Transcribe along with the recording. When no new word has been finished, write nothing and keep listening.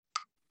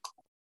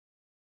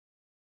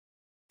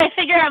I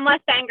figure I'm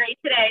less angry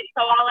today,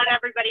 so I'll let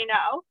everybody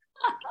know.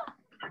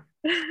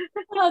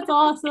 That's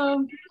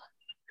awesome.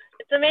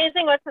 It's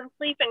amazing what some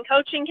sleep and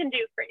coaching can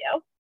do for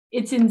you.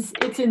 It's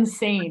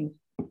insane.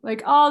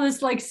 Like, oh,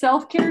 this like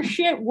self-care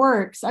shit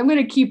works. I'm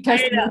gonna keep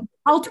testing it.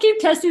 I'll keep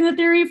testing the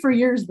theory for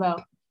years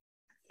though.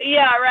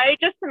 Yeah, right.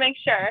 Just to make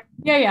sure.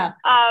 Yeah.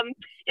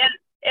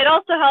 It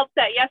also helps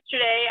that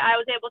yesterday I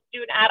was able to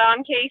do an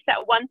add-on case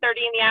at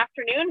 1:30 in the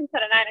afternoon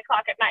instead of 9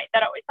 o'clock at night.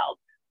 That always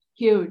helps.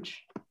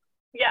 Huge.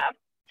 Yeah.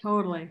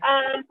 Totally.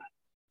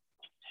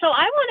 So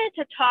I wanted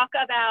to talk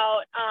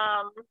about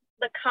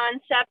the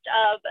concept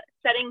of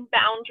setting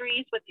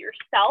boundaries with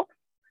yourself.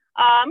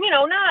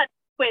 Not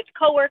with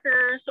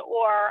coworkers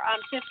or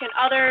significant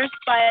others,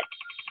 but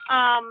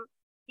I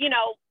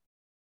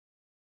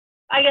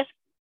guess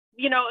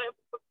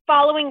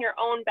following your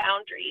own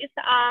boundaries.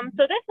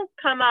 So this has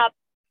come up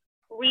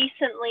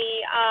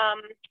recently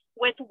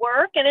with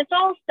work, and it's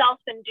all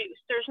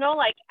self-induced. There's no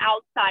like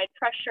outside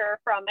pressure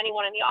from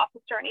anyone in the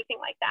office or anything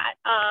like that.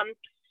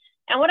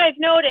 And what I've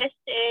noticed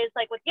is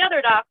like with the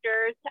other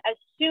doctors, as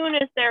soon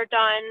as they're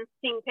done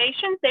seeing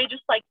patients, they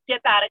just like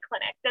dip out of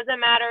clinic. Doesn't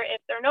matter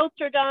if their notes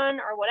are done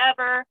or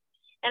whatever.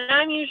 And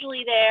I'm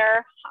usually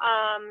there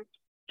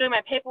doing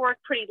my paperwork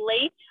pretty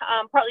late,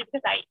 partly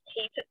because I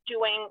hate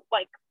doing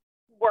like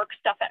work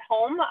stuff at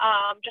home,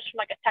 just from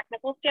like a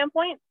technical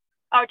standpoint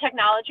or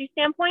technology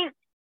standpoint.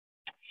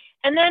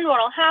 And then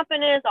what'll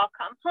happen is I'll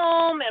come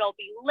home, it'll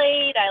be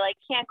late. I like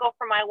can't go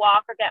for my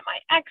walk or get my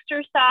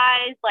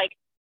exercise. Like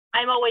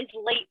I'm always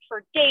late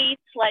for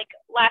dates. Like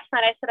last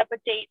night I set up a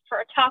date for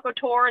a taco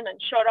tour and then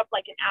showed up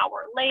like an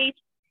hour late.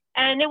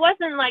 And it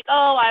wasn't like,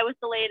 oh, I was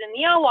delayed in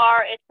the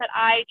OR. It's that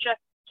I just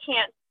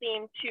can't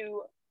seem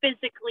to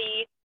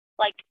physically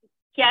like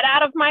get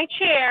out of my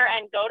chair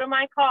and go to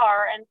my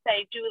car and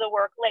say, do the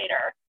work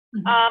later.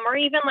 Mm-hmm. Or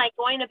even like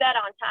going to bed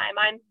on time.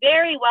 I'm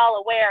very well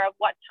aware of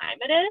what time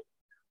it is.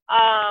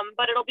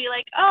 But it'll be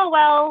like, oh,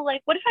 well,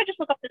 like, what if I just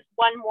look up this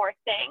one more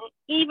thing,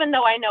 even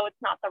though I know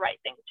it's not the right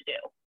thing to do?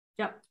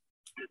 Yep.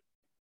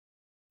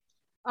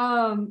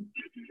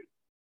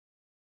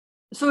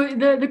 So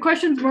the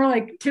question's more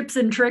like tips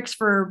and tricks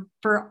for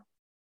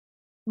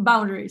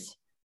boundaries.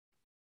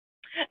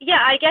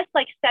 Yeah, I guess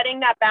like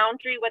setting that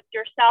boundary with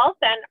yourself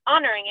and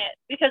honoring it,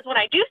 because when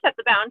I do set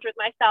the boundary with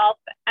myself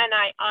and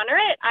I honor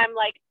it, I'm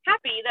like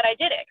happy that I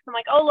did it. I'm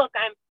like, oh, look,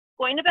 I'm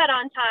going to bed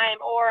on time,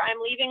 or I'm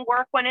leaving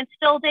work when it's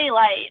still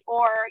daylight,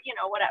 or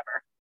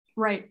whatever.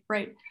 Right.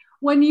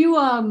 When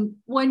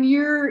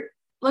you're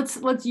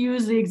let's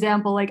use the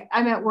example, like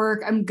I'm at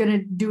work, I'm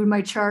gonna do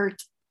my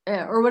chart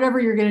or whatever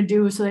you're gonna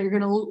do so that you're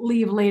gonna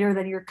leave later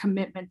than your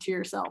commitment to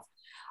yourself.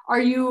 Are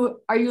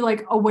you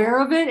like aware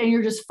of it and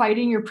you're just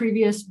fighting your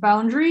previous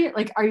boundary?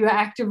 Like, are you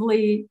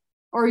actively,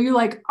 or are you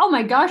like, oh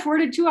my gosh, where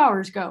did 2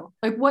 hours go?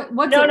 Like what's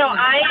No,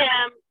 I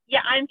am.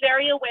 Yeah, I'm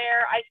very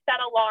aware. I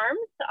set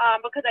alarms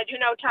because I do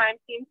know time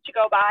seems to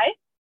go by.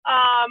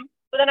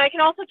 But then I can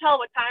also tell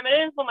what time it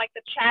is when like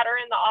the chatter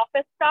in the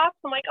office stops.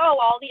 I'm like, oh,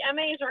 all the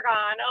MAs are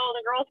gone. Oh,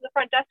 the girls at the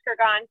front desk are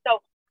gone. So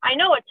I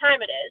know what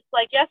time it is.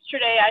 Like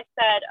yesterday I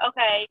said,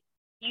 okay,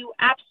 you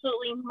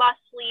absolutely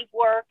must leave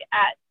work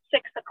at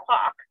 6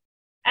 o'clock.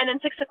 And then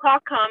 6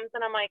 o'clock comes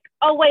and I'm like,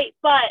 oh, wait,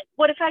 but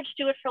what if I just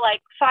do it for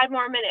like 5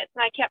 more minutes?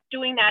 And I kept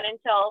doing that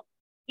until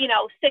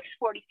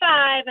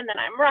 6:45, and then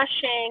I'm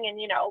rushing and,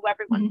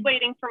 everyone's mm-hmm.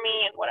 waiting for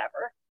me and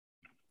whatever.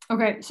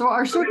 Okay. So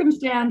our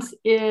circumstance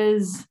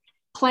is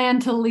plan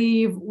to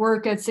leave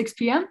work at 6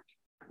 p.m.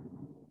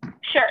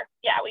 Sure.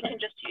 Yeah, we can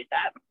just use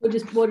that. We'll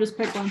just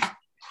pick one.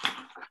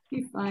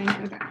 Be fine.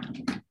 Okay.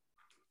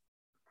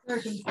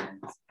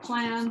 Circumstance,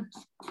 plan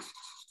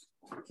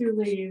to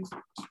leave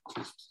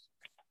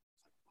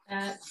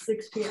at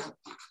 6 p.m.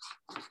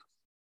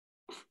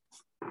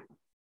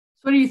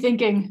 What are you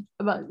thinking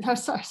about?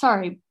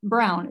 Sorry,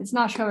 Brown, it's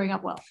not showing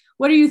up well.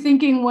 What are you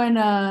thinking when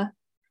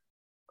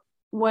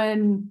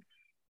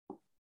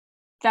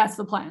that's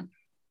the plan?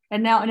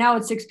 And now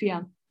it's 6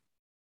 p.m.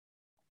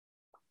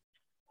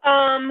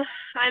 I'm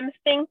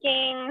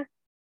thinking,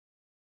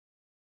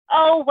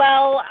 oh,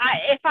 well,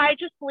 if I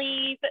just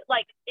leave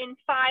like in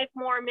 5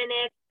 more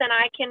minutes, then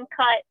I can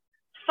cut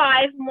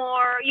 5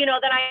 more, then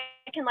I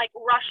can like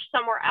rush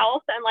somewhere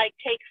else and like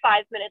take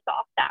 5 minutes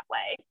off that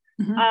way.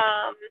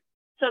 Mm-hmm.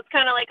 So it's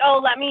kind of like, oh,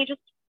 let me just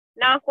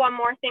knock one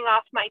more thing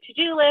off my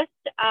to-do list,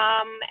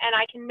 and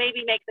I can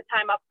maybe make the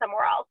time up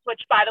somewhere else,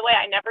 which, by the way,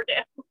 I never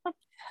do.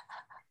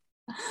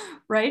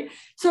 Right.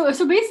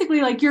 So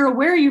basically, like, you're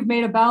aware you've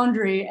made a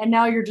boundary, and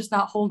now you're just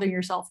not holding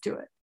yourself to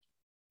it.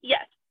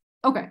 Yes.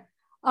 Okay.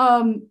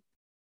 And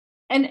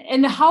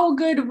how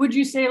good would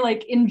you say,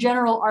 like, in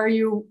general, are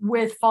you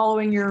with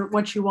following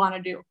what you want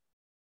to do?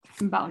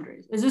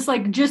 Boundaries? Is this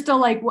like just a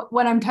like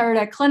when I'm tired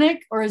at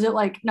clinic, or is it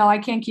like, no, I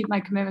can't keep my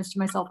commitments to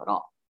myself at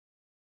all?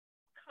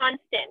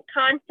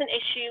 Constant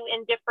issue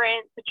in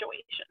different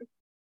situations.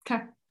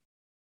 Okay.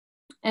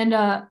 And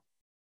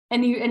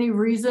any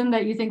reason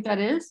that you think that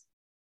is?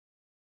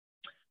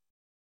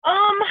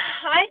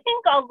 I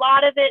think a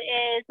lot of it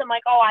is I'm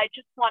like, oh, I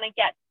just want to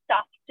get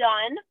stuff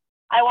done.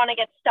 I want to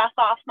get stuff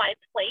off my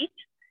plate.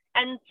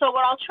 And so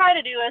what I'll try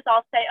to do is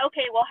I'll say,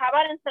 okay, well, how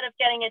about instead of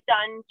getting it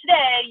done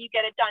today, you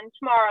get it done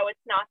tomorrow.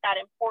 It's not that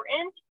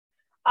important.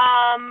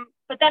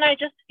 But then I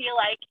just feel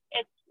like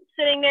it's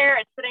sitting there,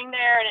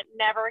 and it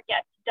never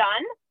gets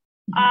done.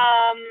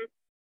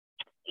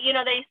 You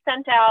know, they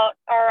sent out,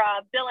 our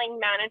billing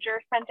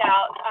manager sent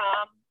out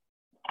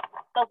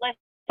the list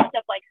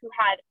of like who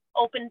had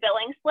open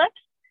billing slips.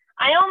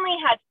 I only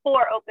had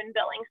 4 open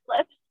billing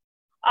slips.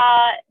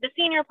 The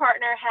senior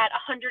partner had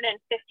 155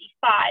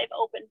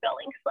 open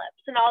billing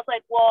slips. And I was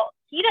like, well,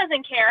 he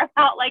doesn't care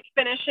about like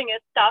finishing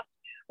his stuff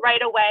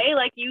right away.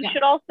 Like you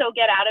should also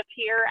get out of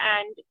here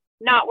and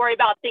not worry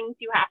about things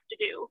you have to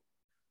do.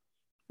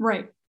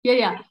 Right.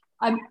 Yeah.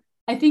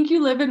 I think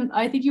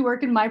you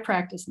work in my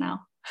practice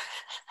now.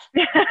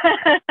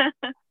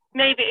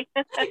 Maybe.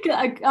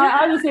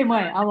 I'm the same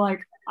way. I'm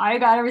like, I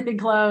got everything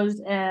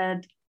closed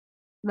and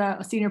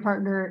the senior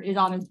partner is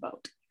on his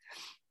boat.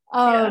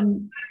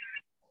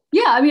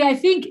 Yeah, I mean, I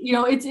think, you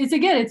know, it's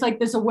again, it's like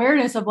this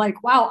awareness of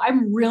like, wow,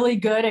 I'm really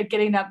good at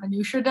getting that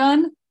minutia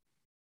done,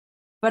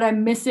 but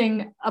I'm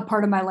missing a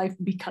part of my life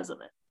because of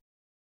it.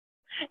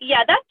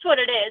 Yeah, that's what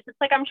it is. It's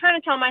like I'm trying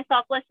to tell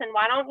myself, listen,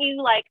 why don't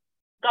you like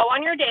go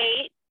on your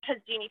date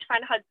because you need to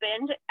find a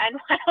husband, and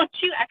why don't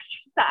you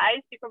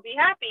exercise? You can be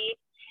happy,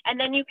 and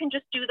then you can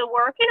just do the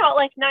work, you know, at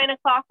like 9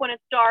 o'clock when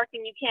it's dark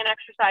and you can't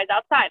exercise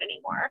outside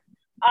anymore.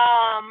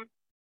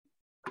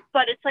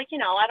 But it's like, you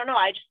know, I don't know.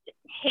 I just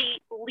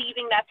hate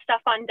leaving that stuff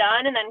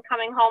undone and then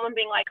coming home and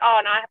being like, oh,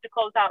 now I have to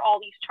close out all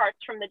these charts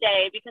from the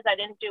day because I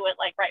didn't do it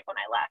like right when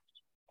I left.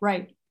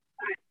 Right.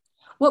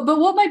 Well, but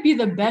what might be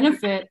the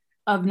benefit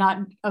of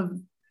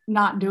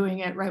not doing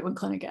it right when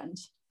clinic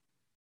ends?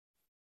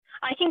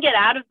 I can get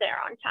out of there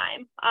on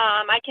time.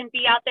 I can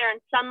be out there in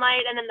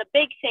sunlight. And then the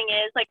big thing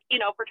is like, you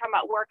know, if we're talking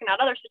about work and not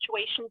other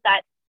situations,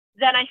 that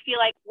then I feel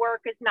like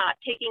work is not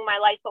taking my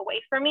life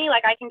away from me.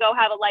 Like I can go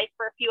have a life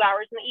for a few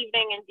hours in the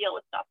evening and deal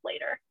with stuff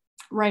later.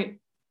 Right.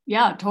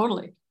 Yeah,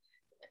 totally.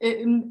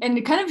 And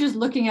kind of just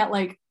looking at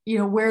like, you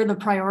know, where the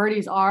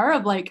priorities are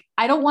of like,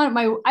 I don't want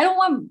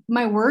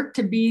my work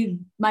to be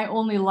my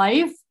only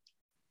life,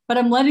 but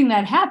I'm letting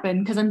that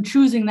happen because I'm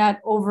choosing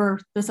that over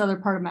this other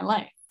part of my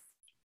life.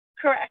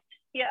 Correct.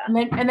 Yeah.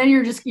 And then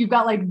you've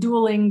got like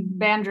dueling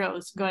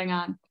banjos going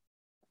on,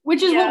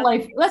 which is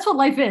that's what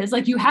life is.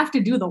 Like you have to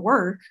do the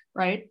work,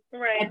 right?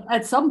 Right.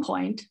 At some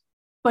point,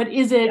 but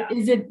does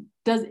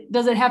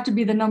it have to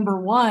be the number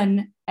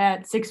one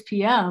at 6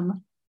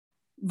 p.m.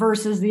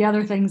 versus the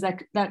other things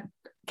that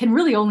can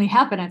really only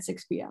happen at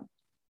 6 p.m.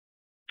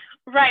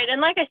 Right.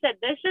 And like I said,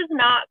 this is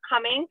not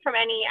coming from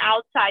any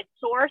outside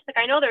source. Like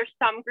I know there's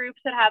some groups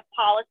that have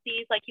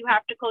policies, like you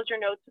have to close your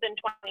notes within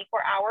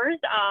 24 hours.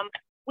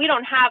 We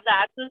don't have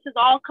that. So this is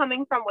all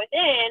coming from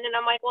within. And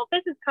I'm like, well,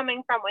 if this is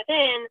coming from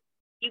within,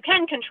 you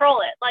can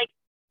control it. Like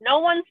no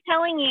one's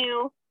telling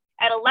you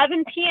at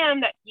 11 p.m.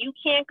 that you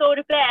can't go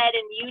to bed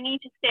and you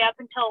need to stay up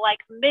until like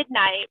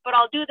midnight, but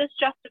I'll do this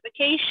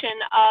justification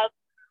of,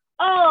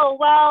 oh,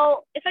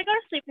 well, if I go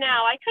to sleep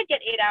now, I could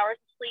get 8 hours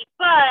of sleep,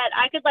 but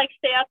I could like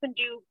stay up and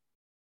do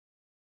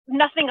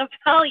nothing of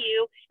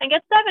value and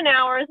get 7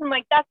 hours. And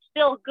like, that's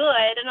still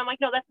good. And I'm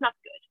like, no, that's not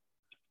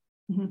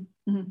good.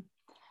 Mm-hmm. Mm-hmm.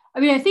 I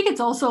mean, I think it's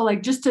also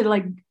like, just to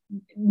like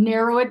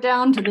narrow it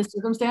down to the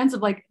circumstance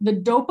of like the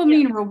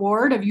dopamine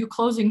reward of you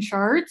closing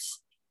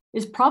charts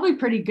is probably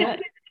pretty good.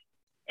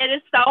 It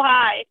is so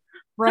high.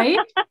 Right?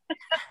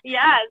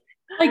 Yes.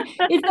 Like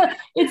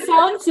it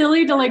sounds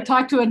silly to like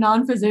talk to a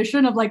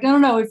non-physician of like,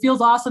 no, it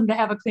feels awesome to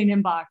have a clean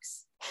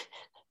inbox.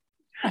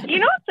 You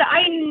know,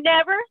 I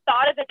never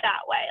thought of it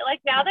that way.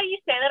 Like now that you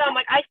say that, I'm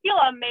like, I feel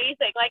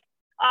amazing. Like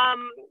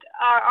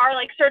our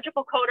like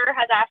surgical coder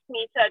has asked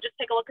me to just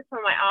take a look at some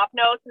of my op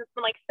notes, and it's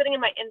been like sitting in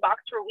my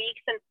inbox for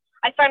weeks, and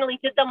I finally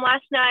did them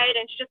last night,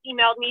 and she just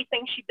emailed me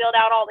saying she billed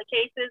out all the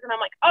cases, and I'm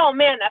like, oh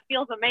man, that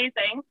feels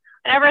amazing.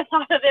 I never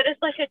thought of it as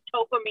like a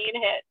dopamine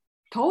hit.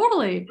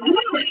 Totally.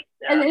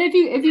 And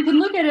if you can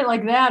look at it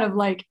like that, of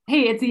like,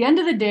 hey, at the end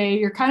of the day,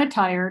 you're kind of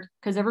tired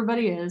because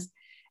everybody is,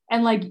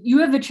 and like you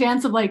have the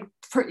chance of like,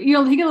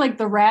 think of like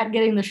the rat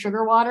getting the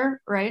sugar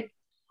water, right?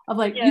 Of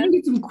like, you can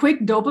get some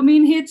quick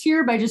dopamine hits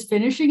here by just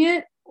finishing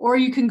it, or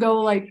you can go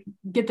like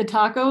get the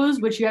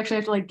tacos, which you actually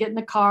have to like get in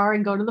the car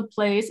and go to the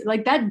place.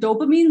 Like that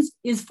dopamine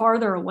is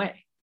farther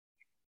away.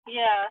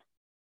 Yeah.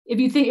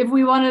 If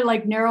we want to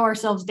like narrow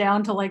ourselves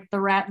down to like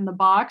the rat in the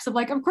box of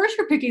like, of course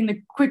you're picking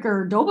the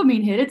quicker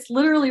dopamine hit. It's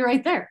literally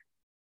right there.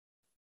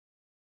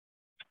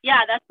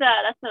 Yeah, that's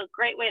a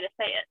great way to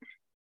say it.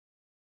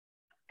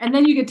 And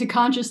then you get to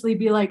consciously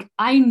be like,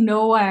 I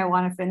know why I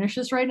want to finish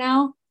this right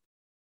now.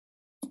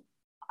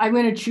 I'm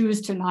going to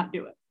choose to not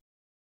do it.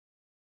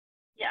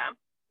 Yeah.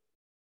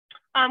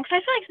 Because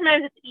I feel like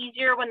sometimes it's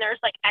easier when there's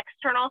like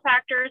external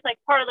factors. Like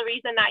part of the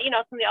reason that, you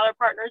know, some of the other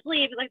partners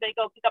leave is like they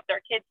go pick up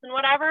their kids and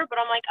whatever. But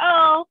I'm like,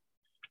 oh,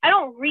 I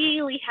don't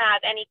really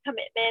have any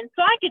commitment,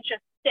 so I could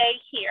just stay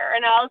here.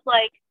 And I was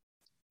like,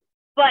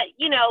 but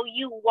you know,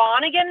 you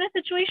want to get in a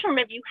situation where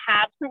maybe you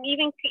have some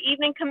evening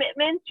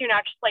commitments. You're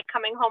not just like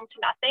coming home to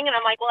nothing. And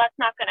I'm like, well,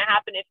 that's not going to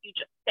happen if you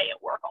just stay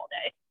at work all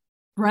day.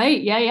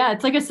 Right. Yeah. Yeah.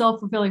 It's like a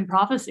self-fulfilling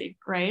prophecy,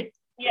 right?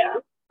 Yeah.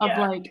 Of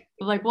Yeah.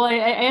 like, well, I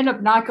end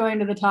up not going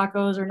to the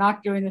tacos or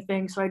not doing the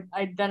thing. So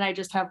I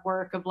just have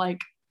work of like,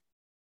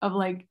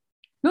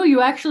 no, you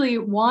actually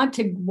want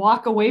to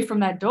walk away from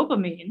that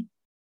dopamine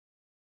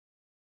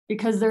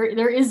because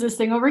there is this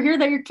thing over here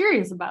that you're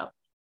curious about.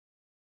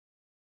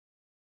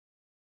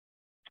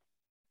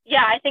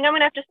 Yeah, I think I'm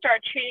gonna have to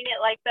start treating it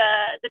like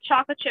the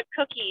chocolate chip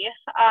cookie.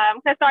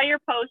 'Cause I saw your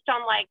post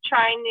on like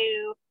trying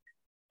to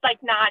like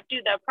not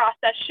do the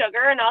processed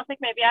sugar, and I was like,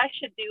 maybe I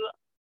should do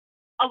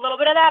a little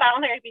bit of that. I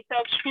don't think it'd be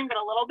so extreme, but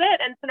a little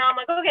bit. And so now I'm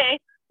like, okay,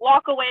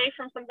 walk away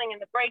from something in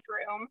the break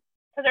room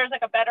because there's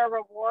like a better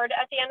reward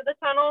at the end of the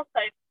tunnel.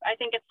 So I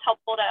think it's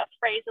helpful to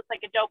phrase it's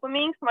like a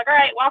dopamine. So I'm like, all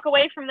right, walk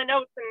away from the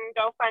notes and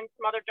go find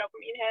some other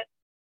dopamine hit.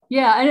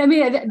 Yeah. And I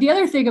mean, the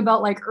other thing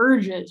about like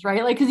urges,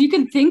 right? Like, because you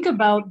can think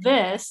about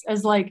this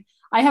as like,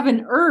 I have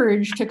an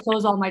urge to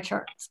close all my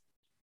charts.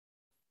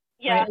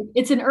 Yeah. Right?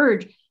 It's an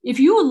urge. If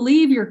you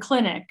leave your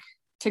clinic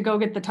to go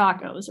get the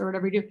tacos or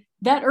whatever you do,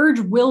 that urge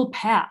will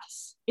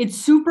pass. It's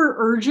super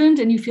urgent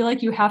and you feel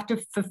like you have to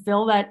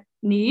fulfill that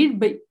need,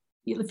 but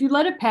if you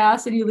let it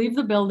pass and you leave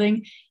the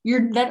building,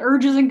 that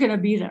urge isn't going to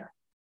be there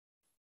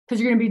because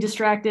you're going to be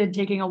distracted,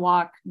 taking a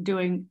walk,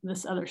 doing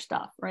this other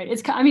stuff, right?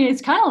 It's kind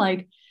of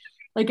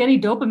like any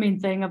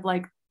dopamine thing of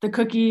like the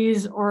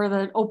cookies or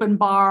the open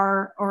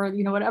bar or,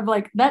 whatever,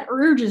 like that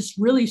urge is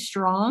really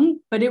strong,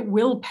 but it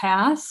will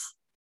pass.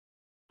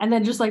 And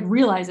then just like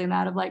realizing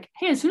that of like,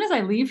 hey, as soon as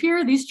I leave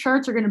here, these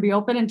charts are going to be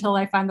open until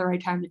I find the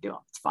right time to do them.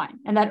 It's fine.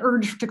 And that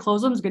urge to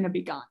close them is going to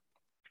be gone.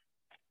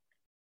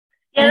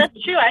 Yeah,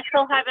 that's true. I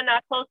still haven't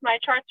closed my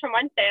charts from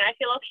Wednesday and I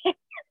feel okay.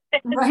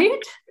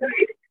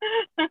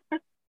 Right?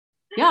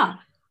 Yeah,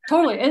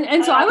 totally.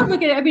 And so I would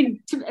look at it,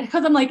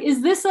 because I'm like,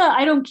 is this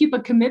I don't keep a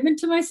commitment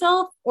to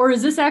myself, or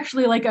is this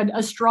actually like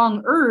a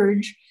strong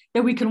urge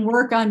that we can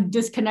work on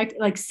disconnect,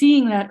 like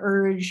seeing that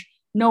urge,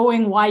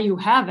 knowing why you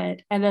have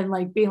it, and then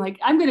like being like,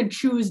 I'm going to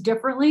choose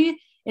differently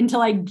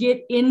until I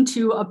get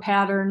into a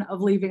pattern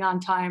of leaving on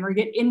time or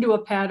get into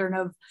a pattern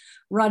of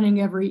running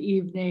every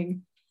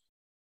evening.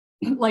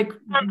 Like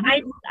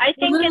I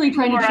think literally it's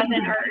trying more to of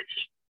an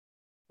urge.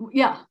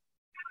 Yeah.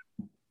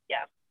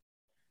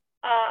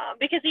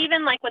 Because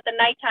even like with the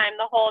nighttime,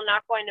 the whole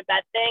not going to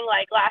bed thing,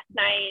 like last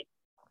night,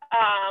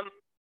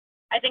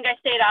 I think I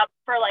stayed up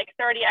for like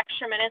 30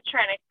 extra minutes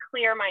trying to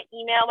clear my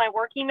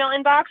work email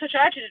inbox, which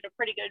I actually did a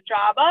pretty good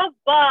job of.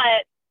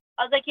 But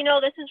I was like,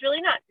 this is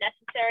really not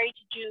necessary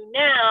to do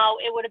now.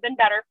 It would have been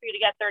better for you to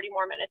get 30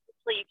 more minutes of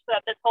sleep so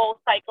that this whole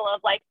cycle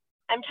of like,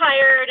 I'm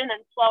tired and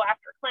then slow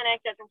after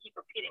clinic doesn't keep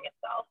repeating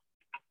itself.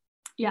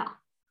 Yeah.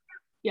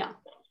 Yeah.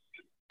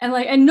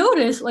 And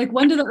notice like,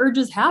 when do the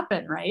urges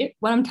happen, right?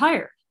 When I'm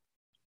tired.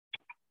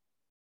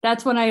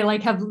 That's when I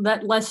like have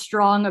that less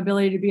strong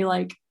ability to be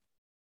like,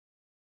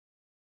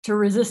 to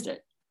resist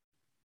it.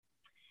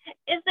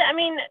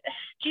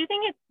 Do you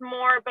think it's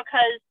more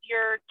because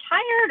you're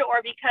tired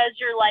or because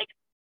you're like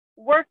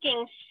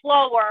working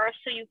slower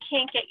so you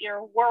can't get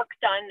your work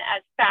done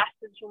as fast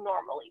as you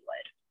normally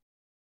would?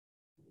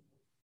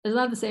 Isn't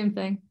that the same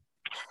thing?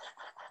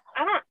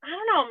 I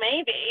don't know,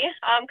 maybe.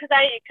 Because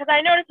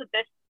I noticed with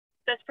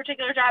this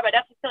particular job, I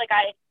definitely feel like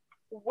I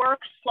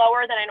work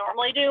slower than I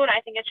normally do. And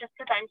I think it's just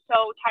because I'm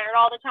so tired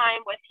all the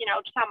time with,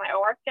 just how my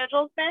OR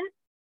schedule's been.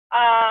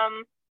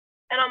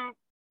 And I'm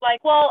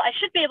like, well, I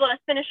should be able to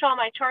finish all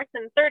my charts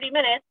in 30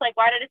 minutes. Like,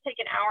 why did it take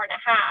an hour and a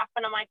half?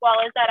 And I'm like,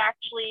 well, is that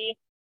actually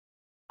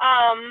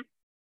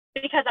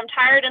because I'm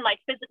tired and like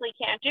physically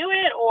can't do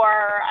it,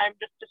 or I'm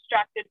just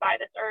distracted by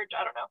this urge?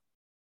 I don't know.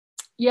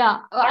 Yeah,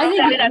 I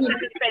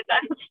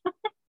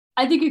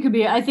think it could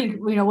be. I think,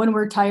 when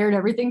we're tired,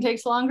 everything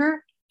takes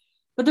longer.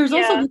 But there's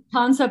also the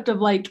concept of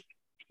like,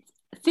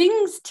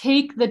 things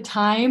take the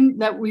time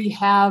that we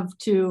have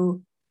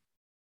to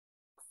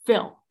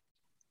fill.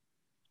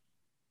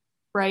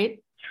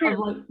 Right? Of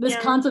like this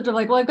concept of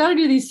like, well, I've got to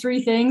do these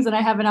 3 things and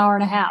I have an hour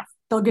and a half.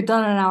 They'll get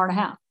done in an hour and a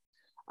half.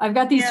 I've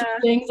got these 3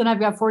 things and I've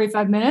got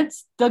 45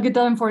 minutes. They'll get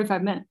done in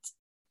 45 minutes.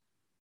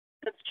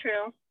 That's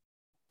true.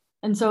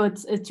 And so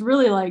it's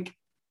really like,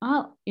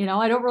 oh,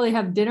 I don't really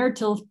have dinner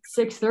till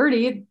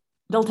 6:30.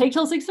 They'll take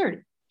till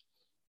 6:30.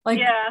 Like,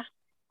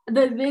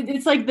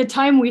 it's like the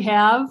time we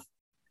have,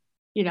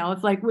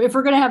 it's like if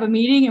we're going to have a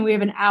meeting and we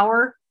have an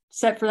hour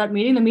set for that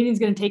meeting, the meeting's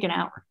going to take an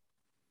hour.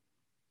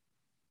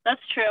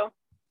 That's true.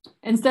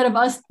 Instead of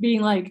us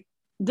being like,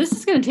 this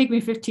is going to take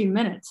me 15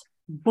 minutes.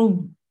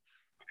 Boom.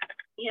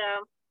 Yeah.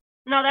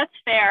 No, that's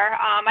fair.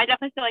 I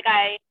definitely feel like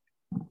I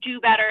do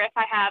better if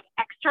I have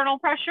external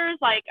pressures,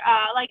 like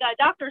a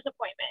doctor's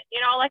appointment.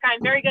 Like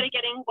I'm very good at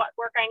getting what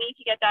work I need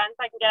to get done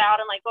so I can get out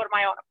and like go to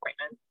my own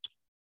appointments.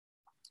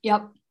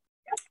 Yep.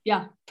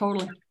 Yeah,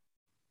 totally.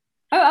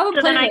 I would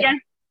play with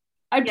it.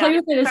 I'd play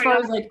with it as far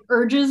as like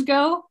urges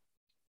go.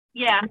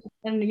 Yeah.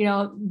 And,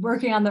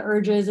 working on the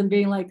urges and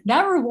being like,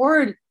 that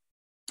reward,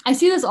 I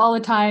see this all the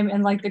time.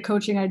 And like the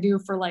coaching I do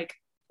for like,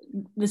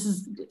 this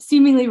is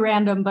seemingly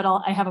random, but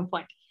I have a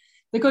point.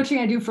 The coaching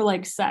I do for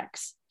like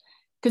sex,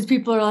 because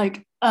people are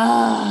like,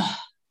 and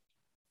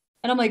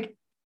I'm like,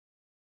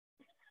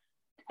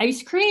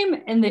 ice cream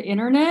and the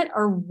internet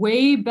are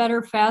way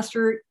better,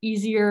 faster,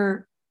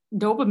 easier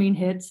dopamine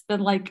hits than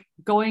like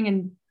going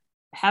and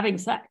having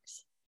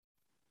sex.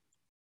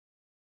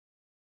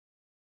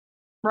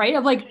 Right?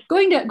 Of like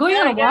going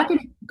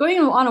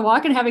on a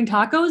walk and having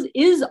tacos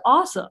is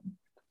awesome.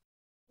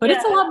 But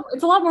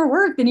it's a lot more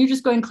work than you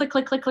just going click,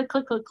 click, click, click,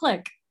 click, click,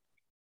 click.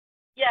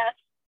 Yes.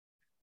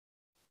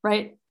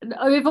 Right?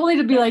 If only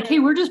to be like, hey,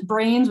 we're just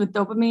brains with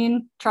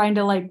dopamine trying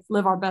to like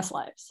live our best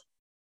lives.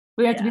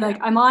 We have to be like,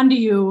 I'm on to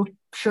you,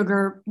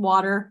 sugar,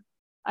 water.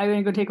 I'm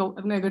gonna go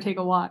take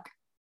a walk.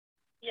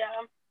 Yeah.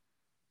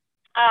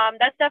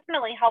 That's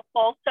definitely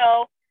helpful.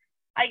 So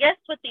I guess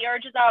with the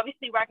urges,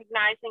 obviously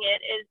recognizing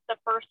it is the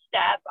first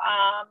step.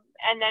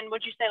 And then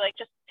would you say like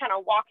just kind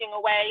of walking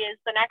away is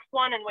the next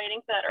one and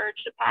waiting for that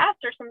urge to pass,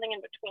 or something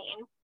in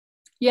between?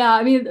 Yeah,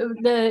 I mean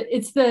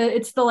it's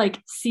the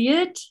like see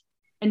it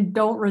and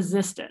don't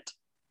resist it.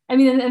 I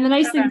mean, and the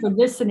nice thing for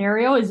this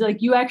scenario is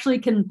like you actually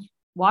can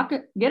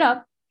get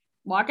up,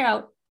 walk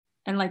out,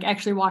 and like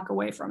actually walk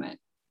away from it.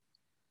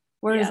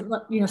 Whereas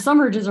some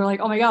urges are like,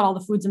 oh my God, all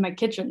the food's in my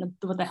kitchen.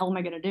 What the hell am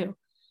I gonna do?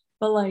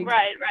 But like,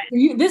 right.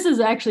 This is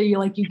actually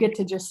like you get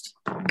to just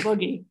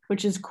boogie,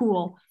 which is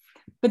cool.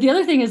 But the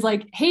other thing is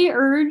like, hey,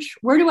 urge,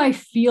 where do I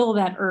feel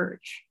that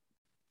urge?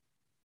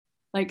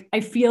 Like I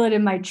feel it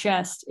in my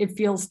chest. It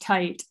feels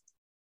tight.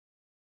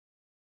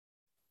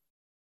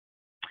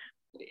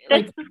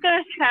 This is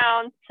gonna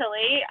sound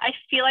silly. I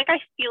feel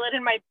it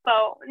in my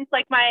bones.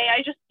 Like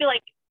I just feel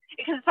like,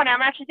 because it's funny.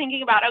 I'm actually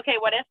thinking about, okay,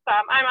 what if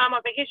I'm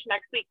on vacation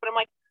next week, but I'm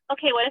like,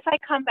 okay, what if I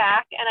come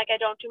back and like I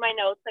don't do my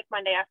notes like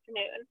Monday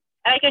afternoon,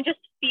 and I can just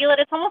feel it.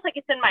 It's almost like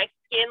it's in my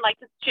skin, like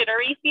this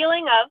jittery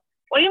feeling of,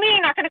 what do you mean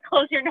you're not going to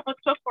close your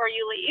notes before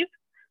you leave?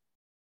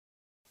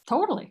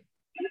 Totally.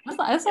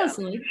 That's not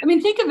silly. I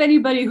mean, think of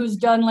anybody who's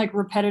done like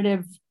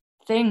repetitive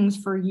things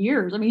for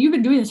years. I mean, you've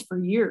been doing this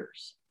for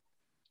years.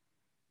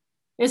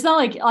 It's not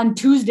like on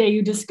Tuesday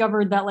you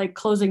discovered that like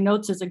closing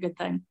notes is a good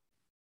thing.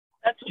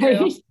 That's true.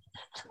 Right?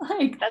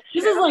 Like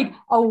this is like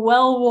a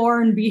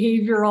well-worn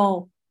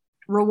behavioral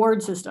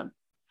reward system.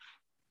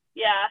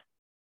 Yeah.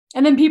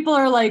 And then people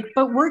are like,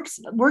 but work's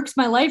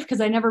my life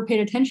because I never paid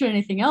attention to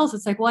anything else.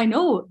 It's like, well, I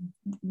know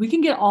we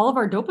can get all of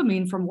our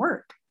dopamine from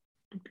work.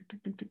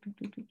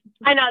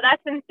 I know,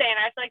 that's insane.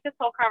 I feel like this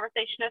whole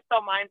conversation is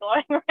so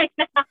mind-blowing right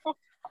now.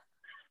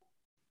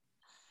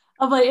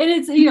 Of like, and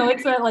it's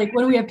it's like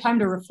when we have time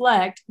to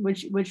reflect,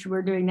 which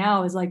we're doing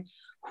now, is like,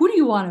 who do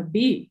you want to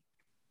be,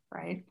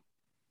 right?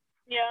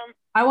 Yeah.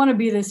 I want to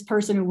be this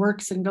person who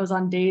works and goes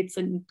on dates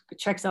and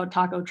checks out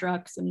taco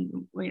trucks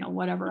and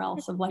whatever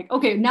else. Of like,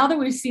 okay, now that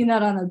we've seen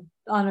that on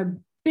a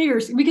bigger,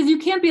 because you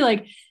can't be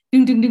like,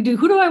 ding, ding, ding, ding,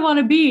 who do I want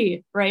to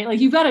be, right? Like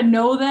you've got to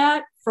know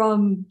that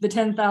from the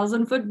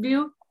 10,000 foot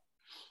view.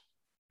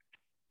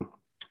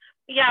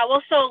 Yeah,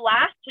 well, so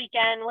last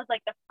weekend was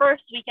like the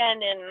first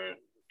weekend in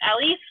at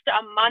least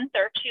a month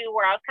or two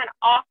where I was kind of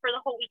off for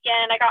the whole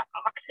weekend. I got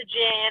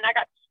oxygen, I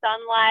got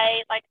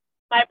sunlight, like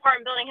my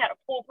apartment building had a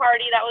pool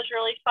party that was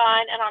really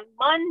fun. And on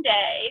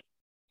Monday,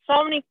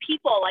 so many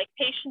people, like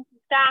patients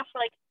and staff,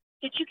 were like,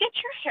 did you get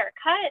your hair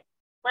cut?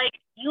 Like,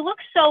 you look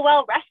so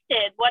well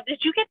rested. What, did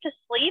you get to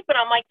sleep? And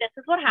I'm like, this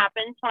is what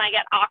happens when I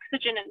get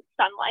oxygen and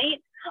sunlight.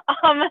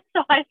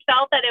 So I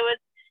felt that it was,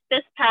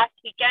 this past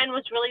weekend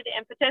was really the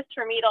impetus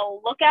for me to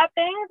look at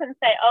things and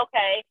say,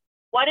 okay,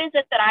 what is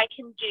it that I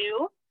can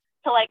do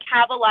to like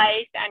have a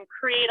life and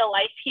create a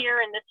life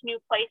here in this new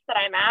place that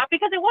I'm at?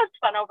 Because it was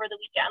fun over the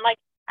weekend. Like,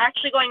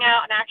 actually going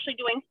out and actually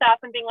doing stuff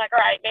and being like, all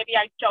right, maybe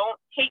I don't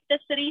hate this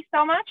city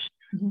so much.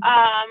 So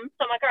I'm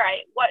like, all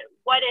right,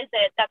 what is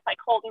it that's like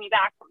holding me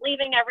back from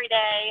leaving every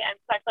day? And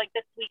so I feel like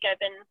this week I've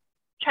been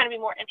trying to be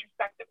more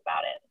introspective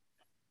about it.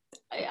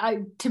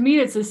 To me,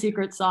 it's a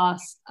secret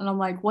sauce. And I'm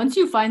like, once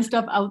you find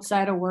stuff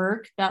outside of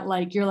work that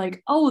like, you're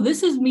like, oh,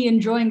 this is me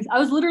enjoying. I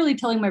was literally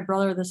telling my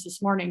brother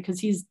this morning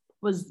because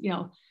was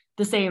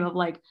the same of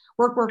like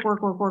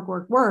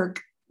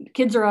work.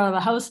 Kids are out of the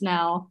house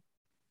now.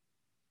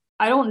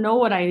 I don't know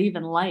what I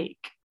even like,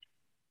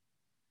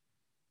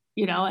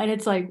 and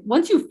it's like,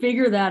 once you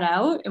figure that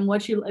out and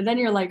then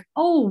you're like,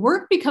 oh,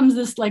 work becomes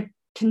this like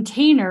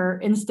container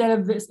instead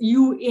of this,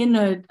 you in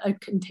a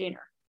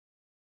container.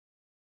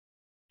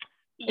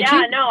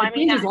 Yeah, no, I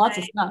mean, there's lots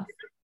of stuff.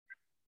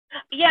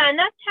 Yeah, and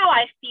that's how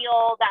I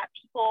feel that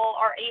people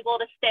are able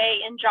to stay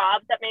in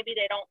jobs that maybe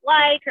they don't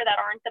like or that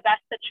aren't the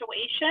best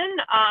situation.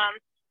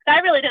 I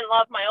really didn't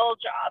love my old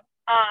job.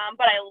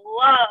 But I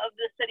love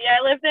the city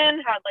I lived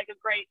in, had like a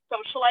great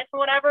social life and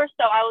whatever.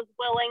 So I was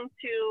willing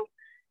to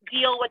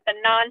deal with the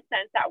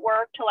nonsense at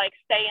work to like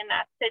stay in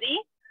that city.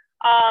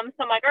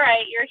 So I'm like, all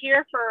right, you're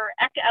here for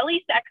at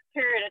least X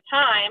period of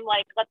time.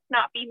 Like, let's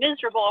not be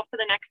miserable for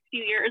the next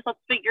few years. Let's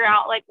figure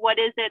out like, what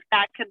is it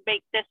that could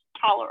make this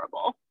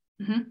tolerable?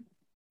 Mm-hmm.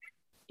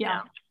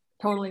 Yeah,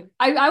 totally.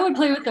 I would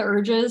play with the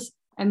urges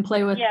and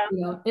play with,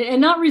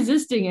 and not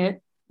resisting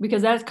it,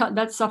 because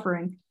that's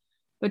suffering.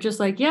 But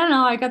just like,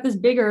 I got this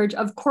big urge.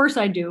 Of course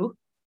I do.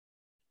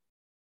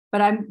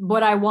 But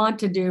what I want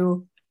to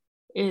do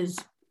is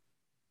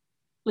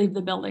leave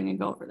the building and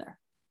go over there.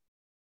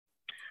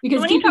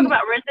 Because when you talk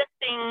about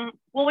resisting,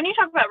 when you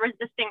talk about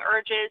resisting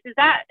urges, is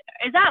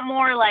that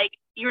more like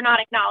you're not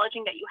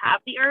acknowledging that you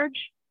have the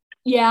urge?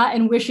 Yeah,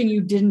 and wishing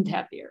you didn't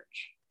have the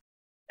urge.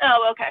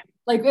 Oh, okay.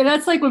 Like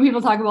that's like when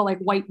people talk about like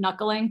white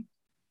knuckling.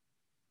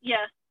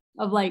 Yeah.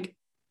 Of like,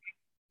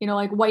 you know,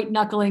 like white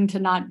knuckling to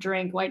not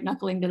drink, white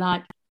knuckling to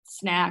not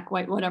snack,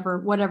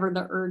 whatever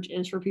the urge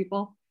is for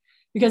people.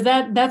 Because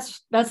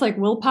that's like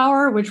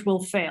willpower, which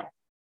will fail.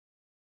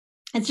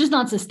 It's just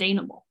not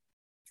sustainable,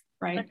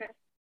 right? Okay.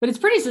 But it's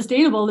pretty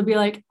sustainable to be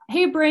like,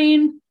 hey,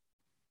 brain,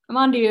 I'm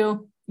on to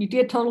you. You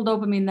get total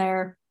dopamine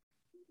there.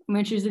 I'm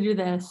going to choose to do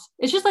this.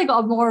 It's just like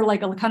a more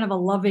like a kind of a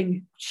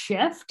loving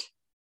shift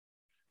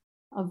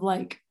of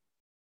like,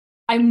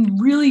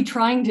 I'm really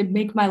trying to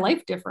make my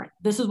life different.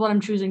 This is what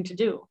I'm choosing to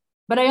do.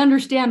 But I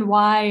understand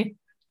why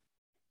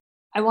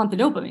I want the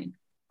dopamine.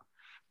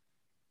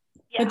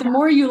 Yeah. But the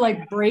more you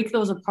like break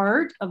those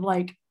apart of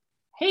like,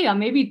 hey,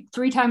 maybe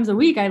 3 times a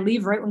week I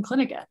leave right when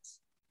clinic ends.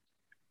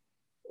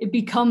 It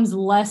becomes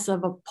less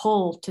of a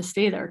pull to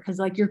stay there because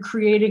like you're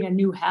creating a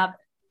new habit.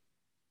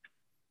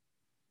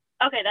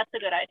 Okay, that's a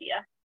good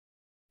idea.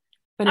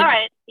 But all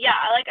right, yeah,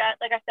 like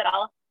I said,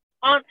 I'll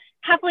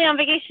happily on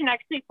vacation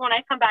next week. When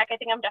I come back, I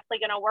think I'm definitely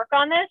going to work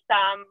on this.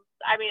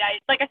 I mean,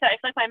 like I said, I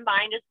feel like my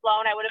mind is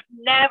blown. I would have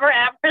never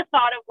ever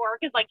thought of work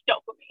as like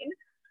dopamine.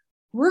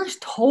 Work's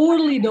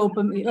totally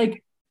dopamine.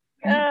 Like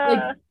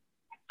I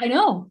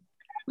know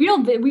we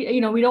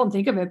don't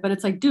think of it, but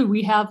it's like, dude,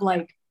 we have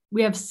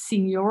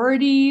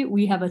seniority,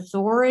 we have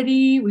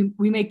authority,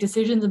 we make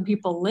decisions and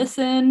people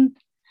listen.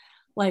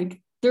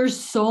 Like there's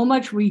so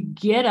much we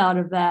get out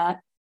of that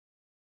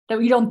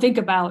we don't think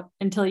about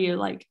until you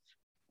like,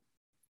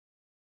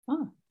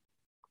 oh,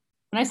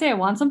 when I say I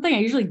want something, I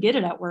usually get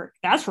it at work.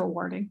 That's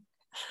rewarding.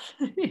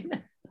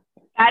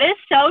 That is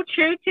so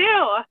true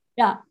too.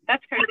 Yeah.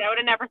 That's crazy. I would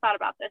have never thought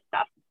about this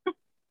stuff.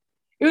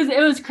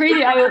 It was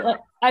crazy.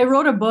 I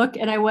wrote a book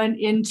and I went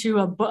into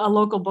a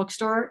local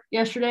bookstore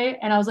yesterday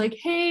and I was like,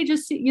 hey,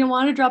 just,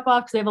 want to drop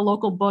off because they have a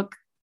local book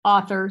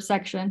author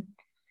section.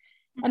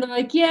 And they're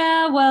like,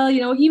 yeah, well,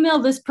 email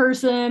this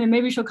person and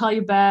maybe she'll call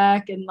you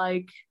back and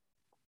like,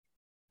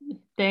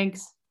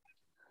 thanks.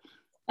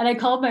 And I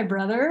called my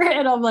brother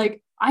and I'm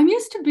like, I'm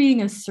used to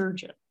being a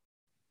surgeon.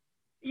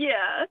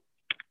 Yeah.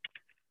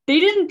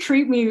 They didn't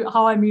treat me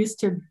how I'm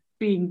used to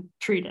being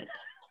treated.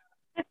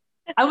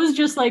 I was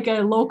just like a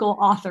local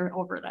author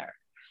over there.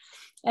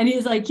 And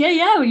he's like,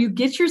 yeah, when you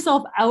get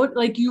yourself out,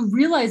 like you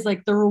realize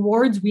like the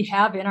rewards we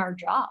have in our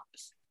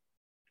jobs.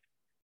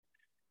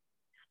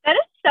 That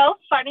is so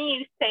funny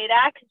you say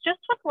that, because just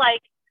with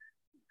like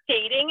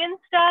dating and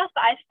stuff,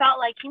 I felt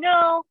like,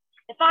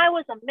 if I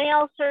was a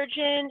male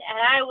surgeon and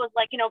I was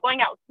like,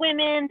 going out with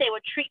women, they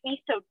would treat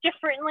me so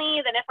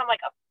differently than if I'm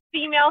like a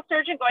female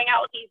surgeon going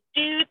out with these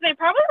dudes. They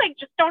probably like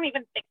just don't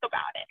even think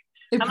about it.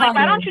 I'm like,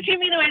 why don't you treat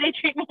me the way they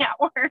treat me at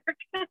work?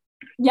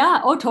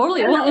 Yeah. Oh,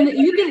 totally. Well, and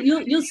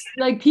you'll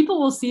like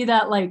people will see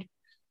that like,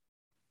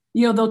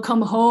 they'll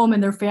come home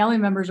and their family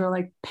members are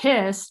like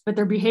pissed, but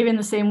they're behaving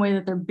the same way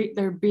that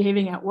they're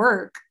behaving at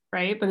work,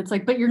 right? But it's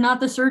like, but you're not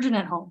the surgeon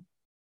at home.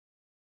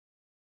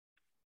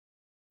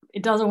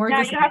 It doesn't work.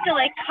 Yeah, you have to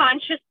like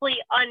consciously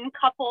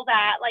uncouple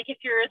that, like if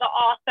you're the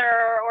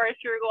author or if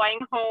you're going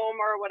home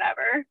or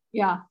whatever.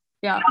 Yeah.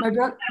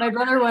 My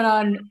brother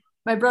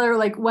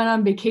went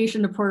on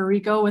vacation to Puerto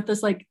Rico with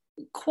this like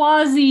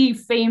quasi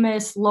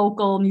famous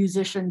local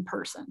musician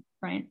person,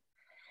 right?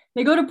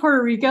 They go to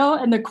Puerto Rico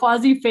and the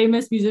quasi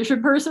famous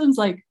musician person's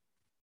like,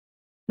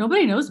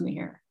 nobody knows me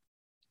here.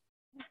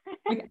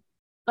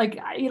 like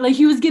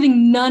he was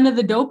getting none of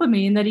the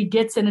dopamine that he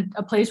gets in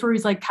a place where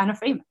he's like kind of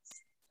famous.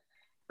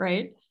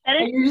 Right. That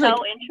is so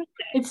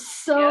interesting. It's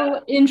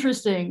so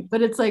interesting,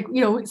 but it's like,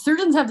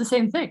 surgeons have the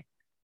same thing.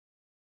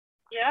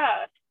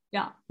 Yeah.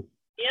 Yeah.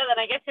 Yeah. Then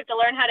I guess you have to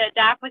learn how to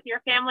adapt with your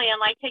family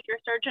and like take your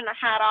surgeon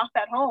hat off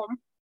at home.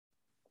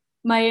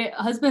 My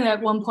husband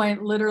at one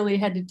point literally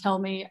had to tell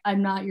me,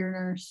 I'm not your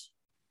nurse.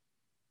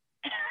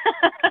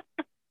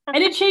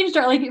 And it changed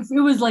our, like,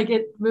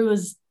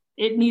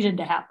 it needed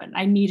to happen.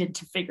 I needed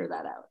to figure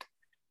that out.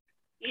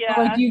 Yeah.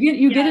 Like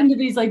you get into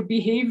these like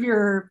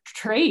behavior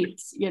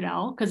traits,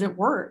 because it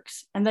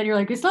works. And then you're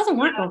like, this doesn't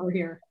work over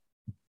here.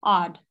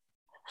 Odd.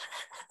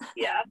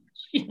 Yeah.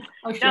 No,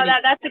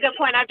 that's a good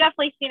point. I've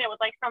definitely seen it with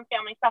like some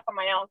family stuff on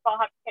my own, so I'll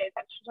have to pay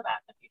attention to that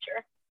in the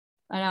future.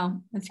 I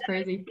know. It's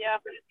crazy. Yeah.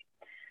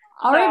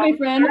 All right, my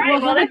friend.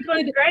 Right. Well, this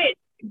was great.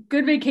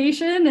 Good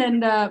vacation,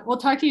 and we'll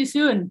talk to you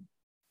soon.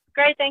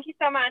 Great. Thank you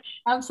so much.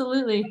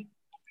 Absolutely.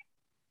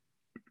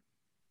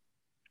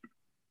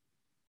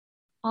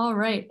 All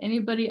right.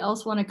 Anybody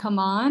else want to come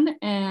on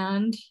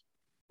and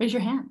raise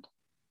your hand?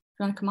 If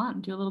you want to come on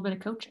and do a little bit of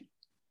coaching.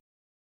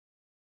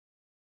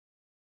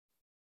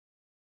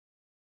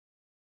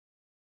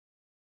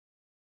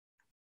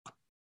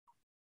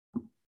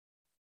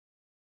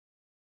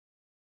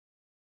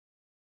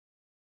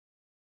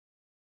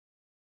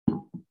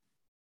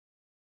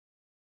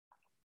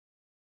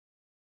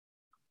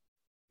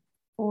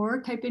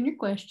 Or type in your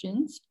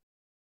questions.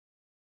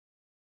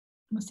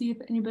 We'll see if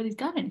anybody's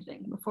got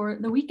anything before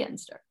the weekend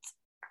starts.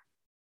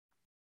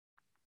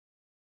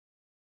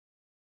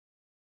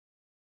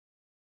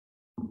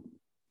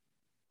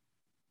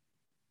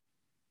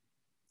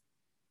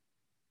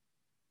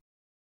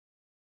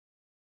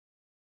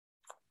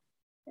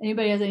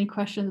 Anybody has any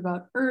questions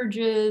about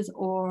urges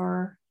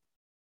or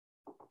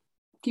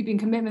keeping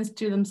commitments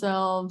to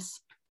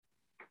themselves?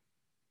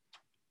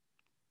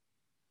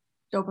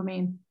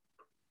 Dopamine.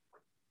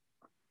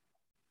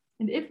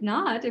 And if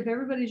not, if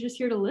everybody's just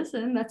here to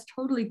listen, that's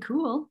totally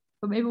cool.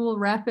 But maybe we'll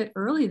wrap it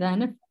early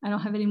then if I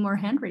don't have any more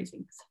hand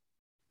raisings.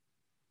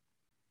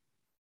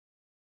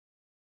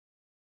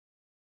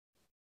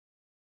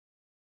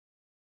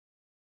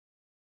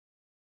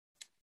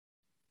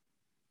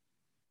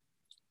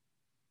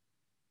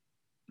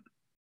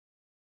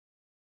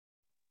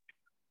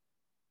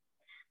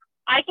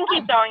 I can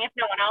keep going if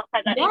no one else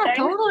has anything. Yeah,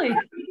 totally.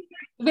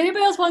 If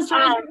anybody else wants to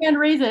raise their hand,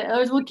 raise it.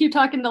 Otherwise, we'll keep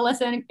talking to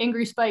Less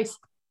Angry Spice.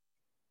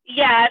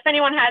 Yeah, if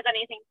anyone has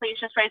anything, please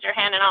just raise your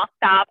hand and I'll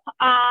stop.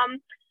 I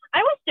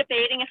was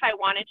debating if I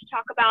wanted to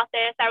talk about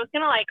this. I was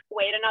going to like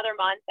wait another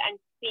month and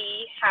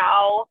see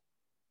how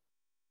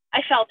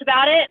I felt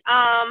about it.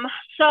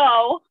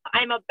 So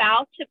I'm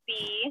about to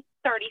be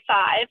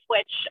 35,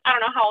 which I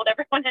don't know how old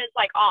everyone is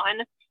like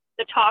on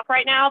the talk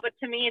right now, but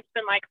to me, it's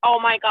been like, oh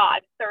my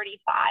God,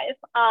 35.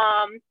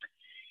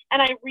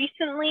 And I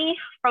recently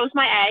froze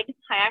my eggs.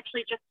 I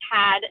actually just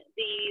had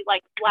the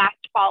like last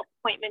follow-up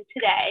appointment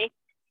today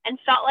and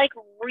felt like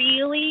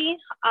really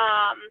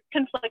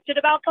conflicted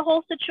about the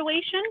whole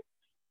situation.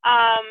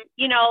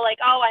 You know, like,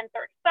 oh, I'm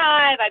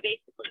 35. I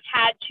basically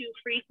had to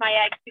freeze my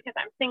eggs because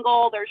I'm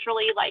single. There's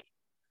really like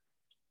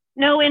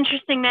no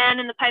interesting men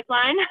in the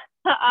pipeline.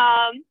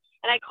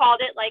 And I called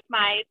it like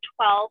my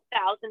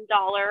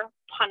 $12,000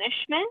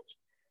 punishment.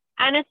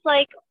 And it's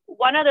like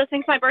one of those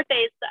things. My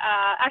birthday is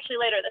actually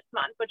later this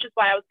month, which is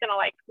why I was going to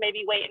like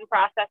maybe wait and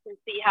process and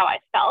see how I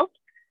felt.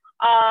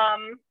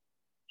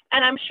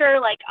 And I'm sure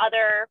like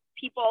other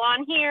people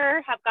on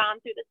here have gone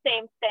through the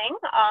same thing,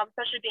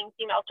 especially being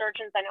female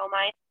surgeons. I know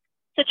my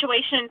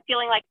situation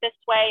feeling like this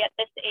way at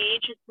this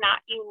age is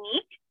not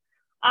unique.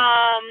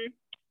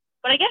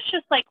 But I guess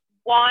just like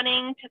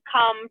wanting to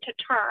come to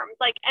terms,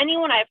 like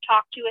anyone I've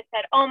talked to has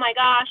said, oh my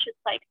gosh, it's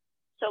like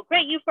so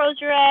great you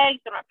froze your eggs,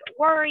 don't have to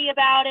worry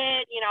about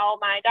it. You know,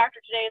 my doctor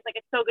today is like,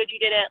 it's so good you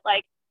did it,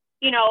 like,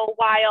 you know,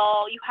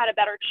 while you had a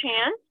better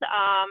chance,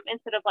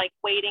 instead of like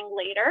waiting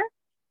later.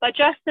 But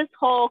just this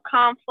whole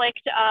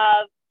conflict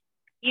of,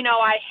 you know,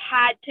 I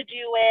had to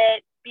do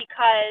it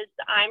because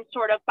I'm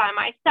sort of by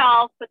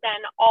myself, but then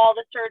all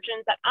the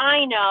surgeons that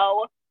I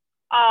know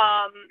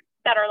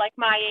that are like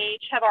my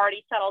age have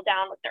already settled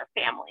down with their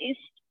families.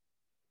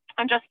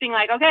 I'm just being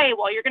like, okay,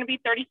 well, you're going to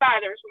be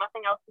 35. There's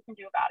nothing else you can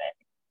do about it.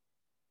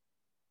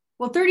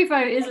 Well,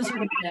 35 is a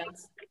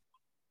circumstance.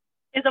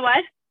 Is it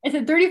what? I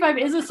said 35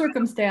 is a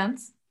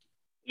circumstance.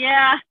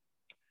 Yeah.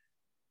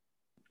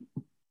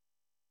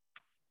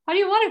 How do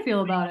you want to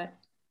feel about it?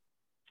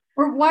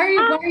 Or why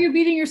are you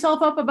beating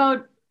yourself up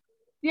about,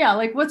 yeah,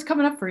 like what's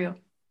coming up for you?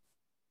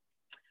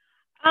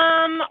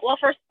 Well,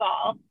 first of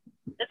all,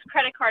 this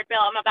credit card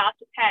bill I'm about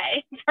to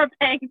pay for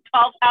paying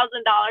 $12,000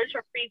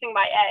 for freezing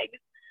my eggs.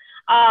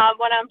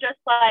 When I'm just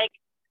like,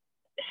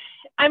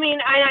 I mean,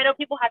 I know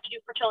people have to do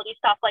fertility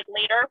stuff like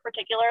later,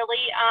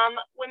 particularly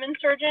women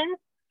surgeons.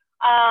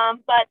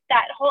 But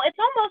that whole, it's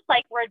almost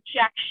like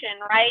rejection,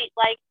 right?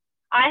 Like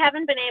I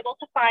haven't been able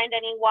to find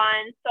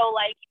anyone. So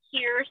like,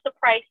 here's the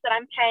price that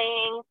I'm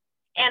paying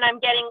and I'm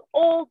getting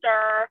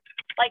older.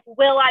 Like,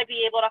 will I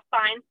be able to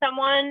find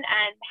someone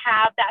and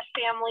have that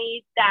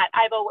family that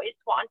I've always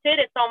wanted?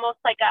 It's almost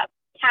like a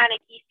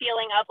panicky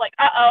feeling of like,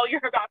 uh-oh, you're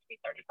about to be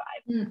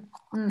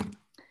 35.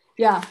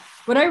 Yeah.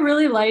 What I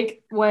really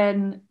like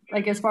when,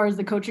 like, as far as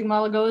the coaching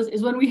model goes,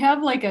 is when we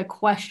have like a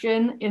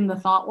question in the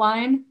thought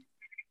line,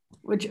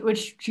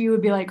 which she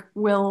would be like,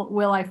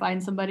 will I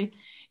find somebody?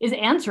 Is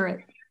answer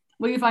it.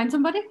 Will you find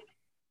somebody?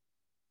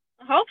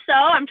 I hope so.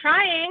 I'm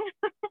trying.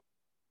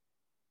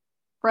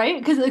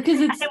 Right? Because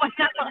it's.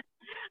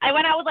 I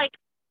went out with like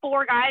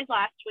 4 guys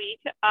last week.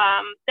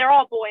 They're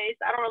all boys.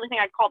 I don't really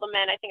think I'd call them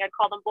men. I think I'd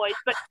call them boys.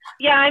 But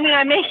yeah, I mean,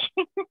 I'm making.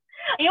 You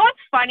know what's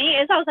funny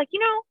is I was like, you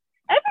know,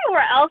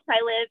 everywhere else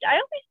I lived, I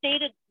always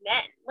dated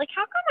men. Like,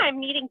 how come I'm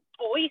meeting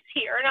boys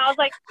here? And I was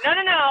like,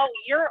 no,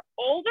 you're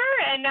older,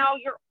 and now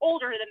you're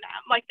older than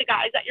them, like the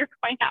guys that you're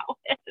going out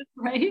with.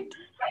 Right?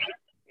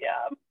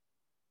 Yeah.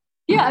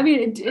 Yeah, I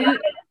mean,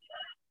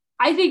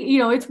 I think, you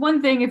know, it's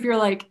one thing if you're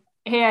like,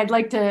 hey, I'd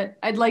like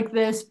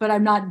this, but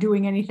I'm not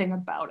doing anything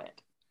about it.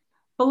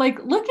 But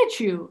like, look at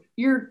you.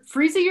 You're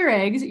freezing your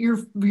eggs.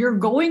 You're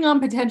going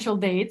on potential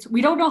dates.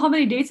 We don't know how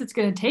many dates it's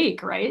going to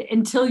take, right?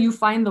 Until you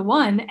find the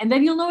one. And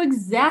then you'll know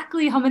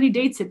exactly how many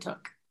dates it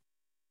took.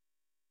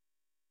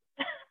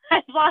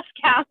 I've lost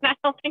count. I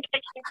don't think I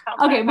can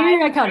count. Okay, maybe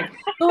you're not counting.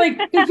 But like,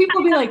 because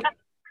people be like,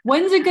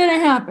 when's it going to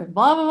happen?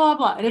 Blah, blah, blah,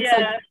 blah. And it's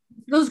like,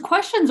 those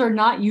questions are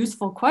not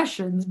useful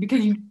questions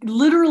because you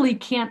literally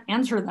can't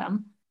answer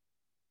them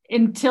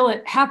until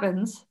it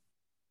happens.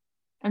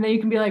 And then you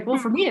can be like, well,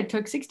 for me, it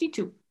took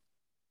 62.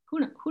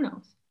 Who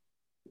knows?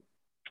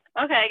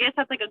 Okay, I guess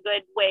that's like a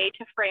good way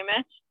to frame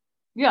it.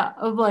 Yeah,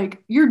 of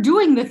like you're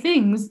doing the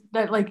things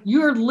that like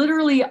you're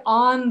literally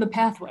on the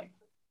pathway.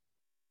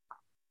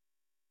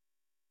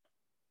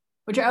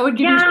 Which I would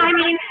give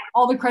you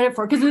all the credit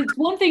for. Because it's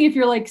one thing if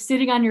you're like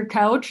sitting on your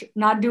couch,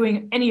 not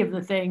doing any of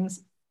the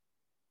things,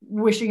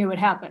 wishing it would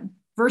happen,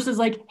 versus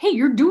like, hey,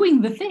 you're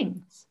doing the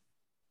things.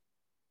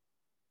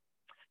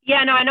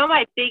 Yeah, no, I know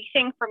my big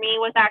thing for me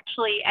was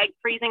actually egg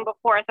freezing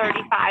before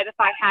 35 if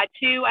I had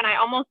to, and I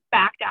almost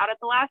backed out at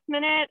the last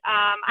minute.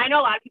 I know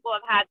a lot of people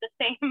have had the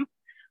same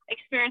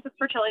experience with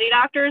fertility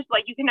doctors.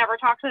 Like, you can never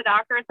talk to the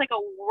doctor. It's like a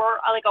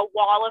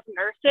wall of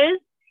nurses.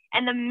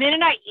 And the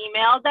minute I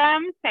emailed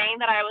them saying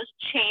that I was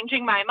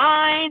changing my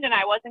mind and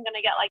I wasn't going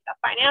to get like the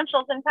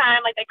financials in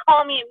time, like they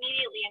call me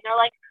immediately and they're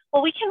like,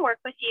 well, we can work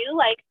with you.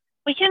 Like,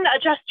 we can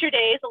adjust your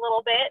days a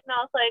little bit. And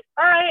I was like,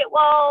 all right,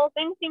 well,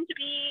 things seem to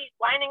be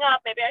lining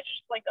up. Maybe I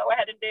should just like go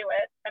ahead and do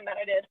it. And then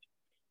I did.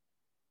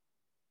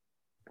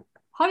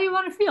 How do you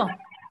want to feel?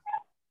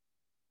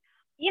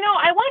 You know,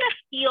 I want to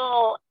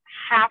feel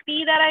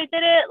happy that I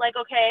did it. Like,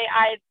 okay,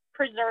 I've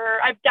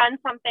done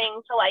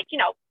something to like, you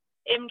know,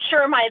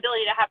 ensure my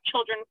ability to have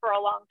children for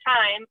a long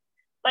time,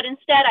 but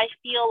instead I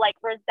feel like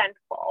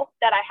resentful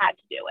that I had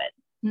to do it.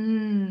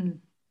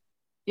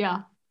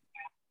 Yeah.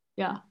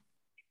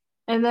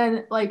 And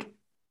then like,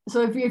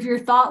 so if your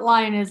thought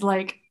line is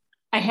like,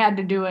 I had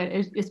to do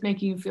it, it's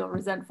making you feel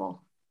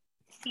resentful.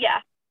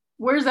 Yeah.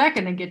 Where's that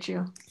going to get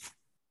you?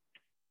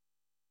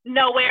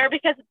 Nowhere,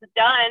 because it's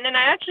done. And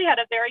I actually had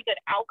a very good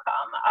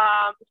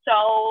outcome.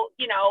 So,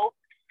 you know,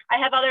 I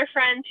have other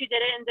friends who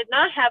did it and did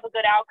not have a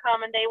good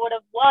outcome, and they would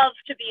have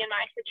loved to be in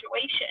my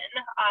situation,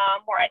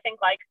 where I think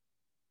like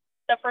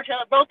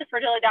both the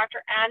fertility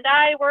doctor and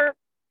I were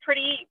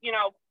pretty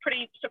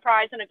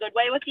surprised in a good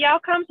way with the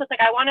outcome. So it's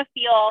like, I want to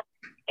feel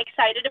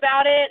excited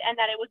about it and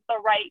that it was the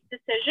right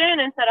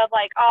decision instead of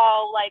like,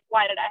 oh, like,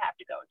 why did I have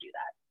to go and do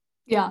that?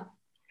 Yeah.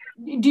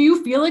 Do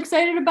you feel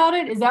excited about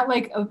it? Is that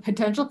like a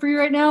potential for you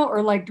right now?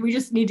 Or like, do we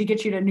just need to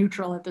get you to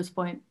neutral at this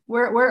point?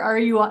 Where are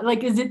you?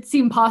 Like, does it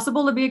seem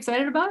possible to be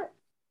excited about it?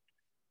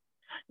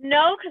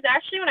 No, because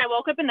actually when I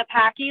woke up in the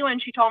PACU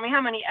and she told me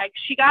how many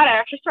eggs she got, I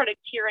actually started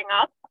tearing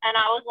up. And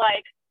I was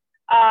like,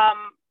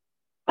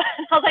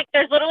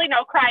 there's literally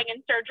no crying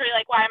in surgery.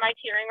 Like, why am I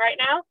tearing right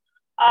now?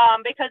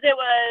 Because it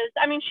was,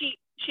 I mean, she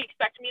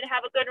expected me to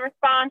have a good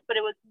response, but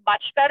it was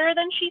much better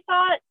than she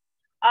thought.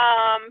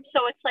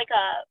 So it's like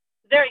a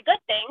very good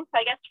thing. So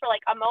I guess for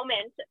like a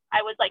moment,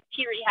 I was like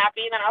teary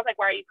happy. And then I was like,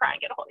 why are you crying?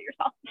 Get a hold of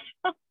yourself.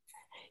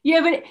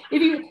 Yeah, but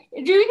if you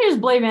can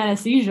just blame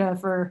anesthesia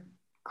for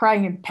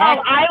crying in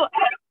PACU. Oh,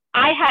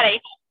 I had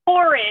a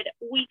horrid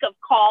week of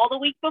call the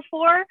week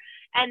before,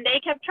 and they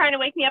kept trying to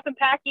wake me up and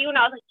PACU, and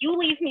I was like, you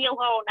leave me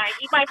alone. I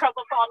need my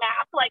propofol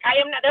nap. Like, I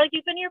am not. They're like,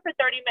 you've been here for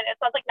 30 minutes.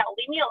 I was like, no,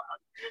 leave me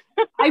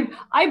alone.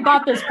 I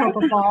bought this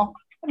propofol.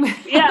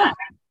 Yeah.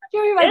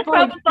 This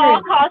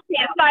propofol cost me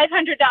a $500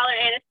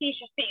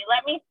 anesthesia fee.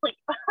 Let me sleep.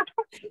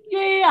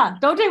 Yeah.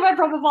 Don't take my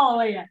propofol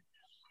away yet.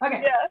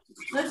 Okay. Yeah.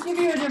 Let's give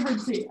you a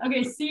different C.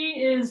 Okay,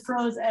 C is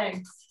froze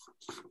eggs.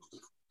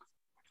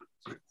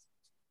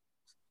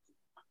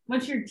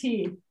 What's your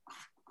T?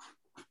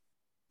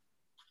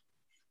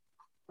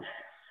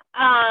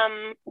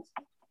 Don't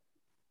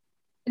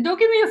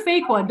give me a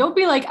fake one. Don't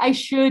be like, I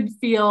should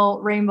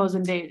feel rainbows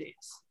and daisies.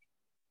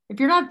 If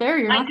you're not there,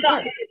 you're not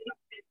there.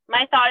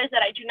 My thought is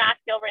that I do not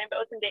feel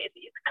rainbows and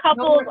daisies,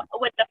 coupled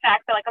with the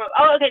fact that like,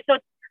 so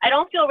I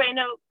don't feel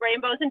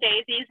rainbows and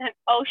daisies, and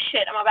oh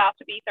shit, I'm about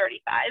to be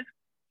 35.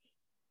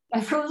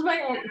 I froze my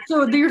eggs.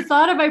 So your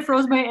thought of I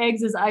froze my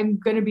eggs is I'm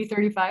going to be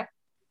 35?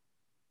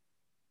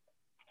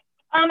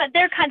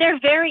 They're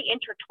very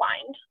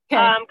intertwined.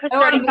 Okay. Because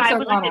 35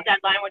 was like the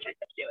deadline, which I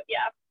said to do it.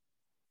 Yeah.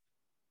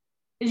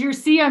 Is your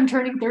C I'm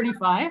turning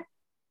 35? I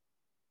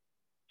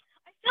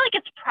feel like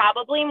it's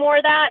probably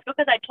more that,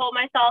 because I told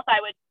myself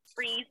I would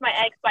freeze my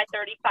eggs by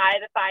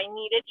 35 if I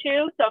needed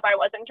to. So if I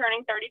wasn't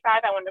turning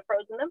 35, I wouldn't have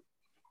frozen them.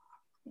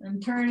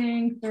 I'm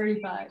turning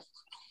 35.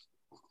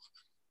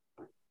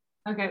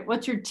 Okay,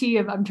 what's your T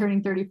of I'm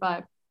turning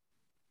 35?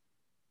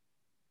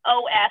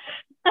 OF.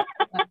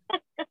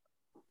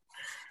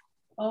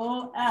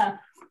 OF.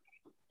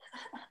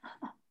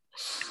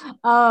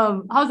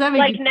 How's that make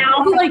like you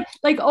now?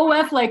 Like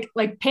OF,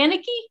 like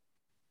panicky,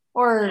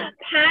 or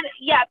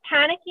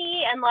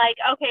panicky, and like,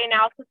 okay,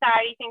 now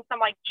society thinks I'm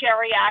like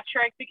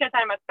geriatric because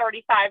I'm a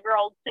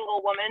 35-year-old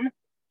single woman.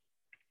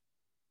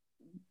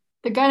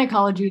 The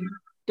gynecology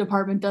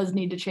department does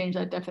need to change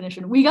that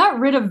definition. We got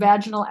rid of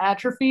vaginal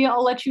atrophy,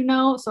 I'll let you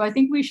know. So I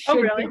think we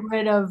should get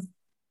rid of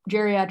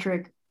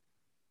geriatric.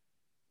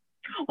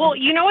 Well,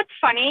 you know what's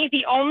funny?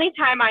 The only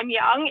time I'm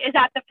young is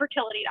at the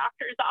fertility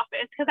doctor's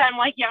office, because I'm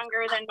like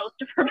younger than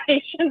most of her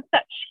patients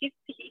that she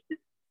sees.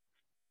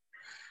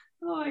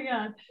 Oh my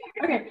God.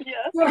 Okay.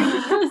 Yeah.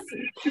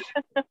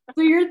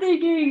 So you're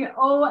thinking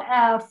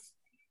OF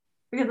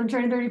because I'm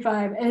turning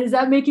 35. And is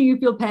that making you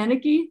feel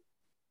panicky?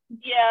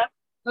 Yeah.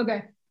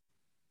 Okay.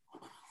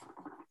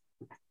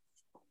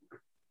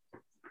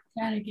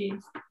 Panicky.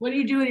 What do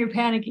you do when you're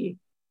panicky?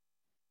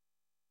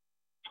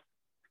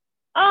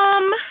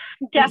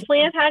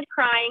 Definitely have had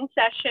crying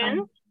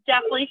sessions.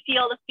 Definitely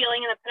feel the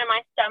feeling in the pit of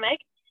my stomach.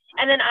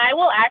 And then I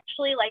will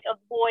actually like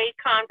avoid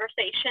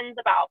conversations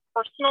about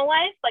personal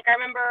life. Like I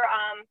remember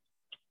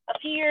a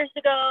few years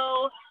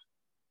ago,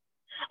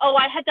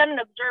 I had done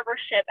an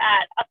observership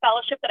at a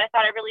fellowship that I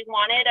thought I really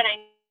wanted, and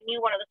I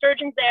knew one of the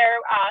surgeons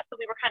there, so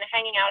we were kind of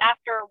hanging out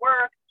after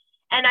work,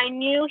 and I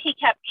knew he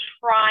kept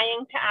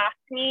trying to ask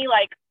me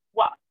like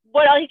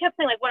what else. He kept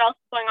saying like, what else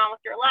is going on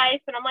with your life?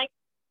 And I'm like,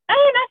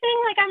 oh, nothing,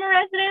 like I'm a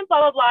resident,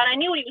 blah blah blah. And I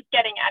knew what he was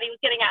getting at. He was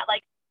getting at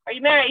like, are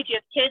you married, do you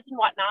have kids and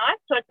whatnot?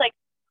 So it's like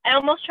I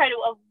almost try to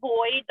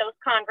avoid those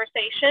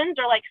conversations,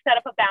 or like set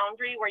up a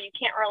boundary where you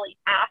can't really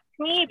ask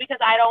me,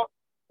 because I don't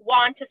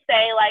want to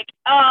say like,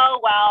 oh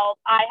well,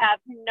 I have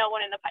no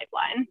one in the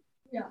pipeline.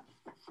 Yeah.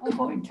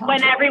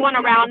 When everyone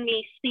around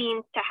me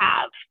seems to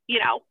have,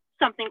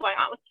 something going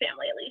on with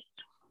family at least.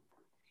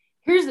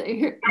 Here's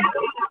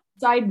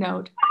side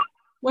note.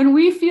 When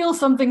we feel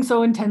something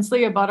so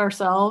intensely about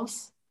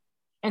ourselves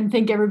and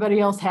think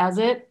everybody else has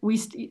it,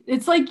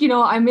 it's like,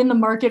 I'm in the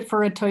market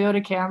for a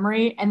Toyota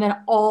Camry, and then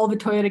all the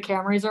Toyota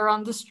Camrys are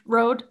on this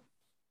road.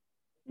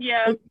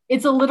 Yeah.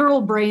 It's a literal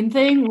brain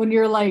thing when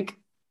you're like,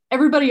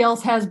 everybody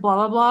else has blah,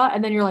 blah, blah.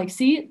 And then you're like,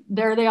 see,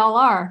 there they all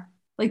are.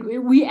 Like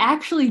we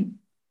actually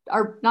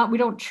we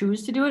don't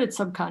choose to do it. It's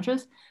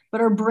subconscious, but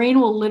our brain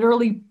will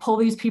literally pull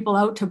these people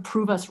out to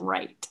prove us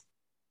right.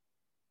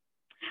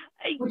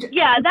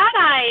 Yeah, that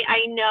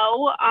I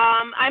know.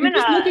 I'm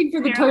just looking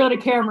for the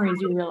Toyota Camrys,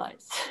 you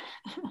realize.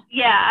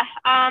 Yeah.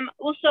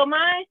 Well, so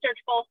my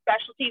surgical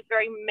specialty is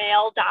very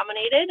male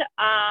dominated.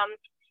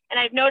 And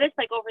I've noticed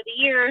like over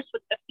the years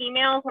with the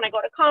females, when I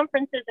go to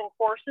conferences and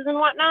courses and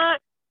whatnot,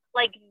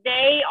 like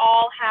they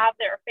all have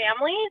their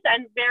families,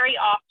 and very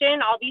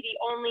often I'll be the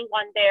only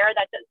one there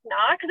that does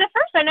not. Because at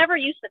first I never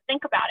used to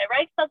think about it,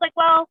 right? So I was like,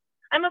 well,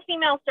 I'm a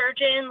female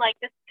surgeon, like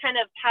this is kind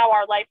of how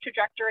our life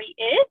trajectory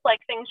is,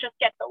 like things just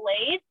get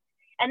delayed.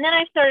 And then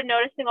I started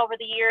noticing over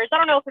the years, I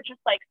don't know if it's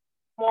just like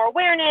more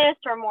awareness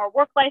or more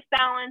work-life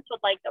balance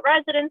with like the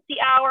residency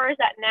hours,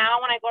 that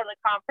now when I go to the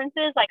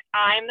conferences, like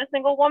I'm the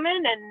single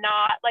woman and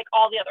not like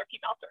all the other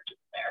female surgeons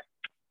there.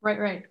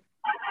 Right.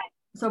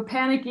 So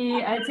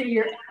panicky, I'd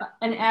say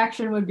an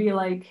action would be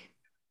like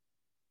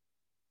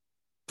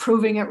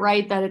proving it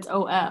right that it's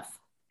OF.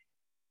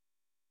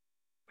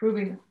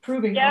 Proving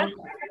yeah. OF.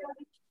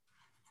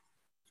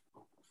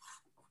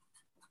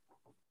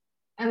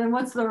 And then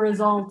what's the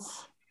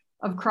results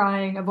of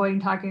crying, avoiding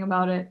talking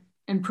about it,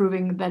 and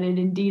proving that it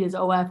indeed is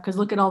OF? Because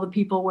look at all the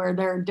people where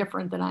they're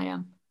different than I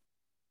am.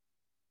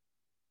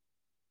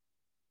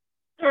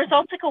 The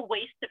result's like a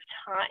waste of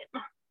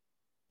time.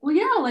 Well,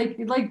 yeah, like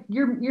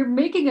you're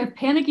making a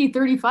panicky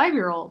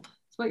 35-year-old.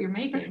 That's what you're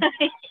making.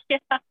 Yeah.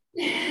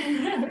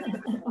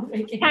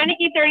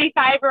 Panicky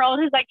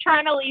 35-year-old who's like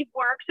trying to leave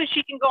work so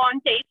she can go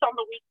on dates on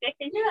the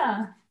weekdays.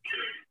 Yeah.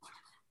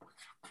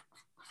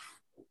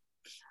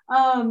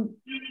 I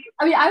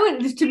mean,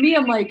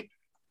 I'm like,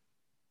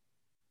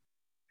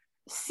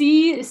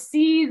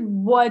 see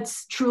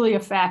what's truly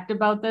a fact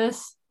about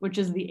this, which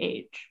is the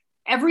age.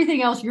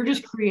 Everything else you're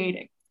just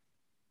creating.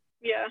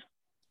 Yeah.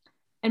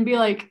 And be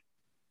like,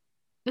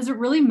 does it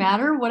really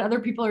matter what other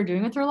people are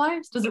doing with their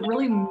lives? Does it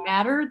really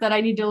matter that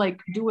I need to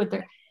like do what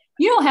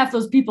half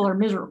those people are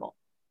miserable.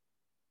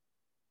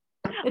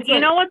 You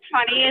know what's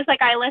funny is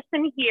like I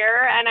listen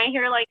here and I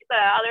hear like the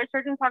other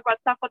surgeons talk about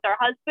stuff with their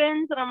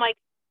husbands, and I'm like,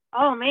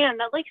 oh man,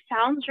 that like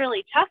sounds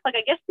really tough. Like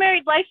I guess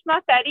married life's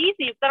not that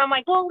easy. But then I'm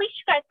like, well, at least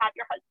you guys have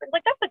your husband.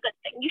 Like that's a good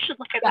thing. You should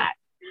look at that.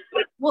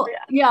 Well,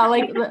 yeah,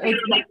 like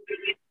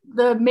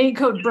the main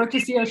coach Brooke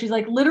DeCio, she's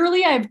like,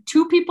 literally, I have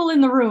two people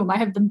in the room. I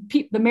have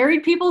the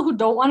married people who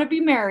don't want to be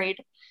married,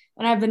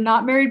 and I have the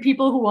not married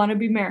people who want to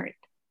be married.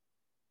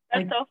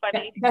 That's so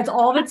funny. That's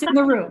all that's in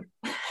the room.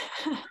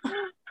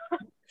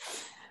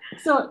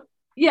 So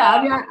yeah,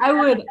 I mean, I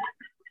would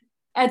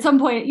at some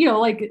point,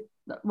 like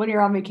when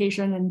you're on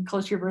vacation and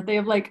close to your birthday,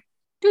 of like,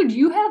 dude,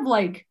 you have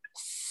like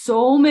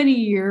so many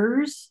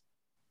years,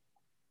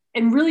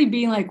 and really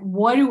being like,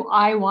 what do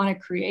I want to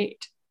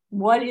create?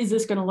 What is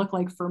this going to look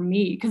like for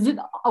me? Because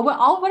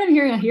all what I'm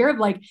hearing here of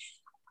like,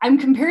 I'm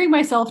comparing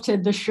myself to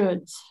the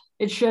shoulds.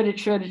 It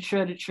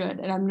should,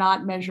 and I'm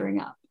not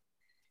measuring up.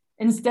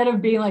 Instead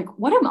of being like,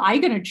 what am I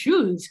going to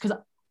choose? Because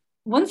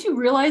once you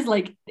realize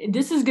like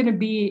this is going to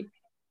be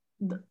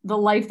the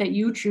life that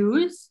you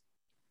choose,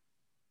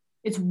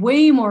 it's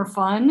way more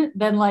fun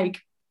than like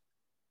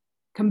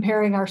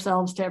comparing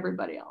ourselves to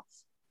everybody else.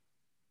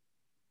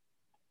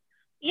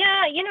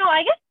 Yeah,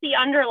 I guess the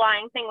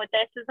underlying thing with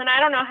this is, and I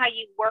don't know how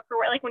you work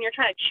around, like when you're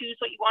trying to choose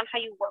what you want, how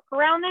you work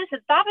around this,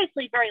 it's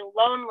obviously very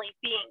lonely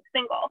being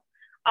single,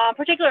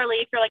 particularly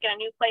if you're like in a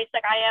new place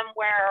like I am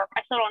where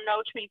I still don't know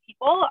too many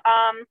people.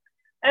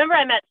 I remember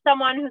I met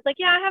someone who's like,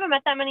 yeah, I haven't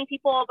met that many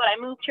people, but I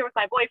moved here with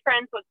my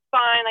boyfriend, so it's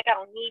fine. Like, I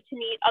don't need to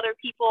meet other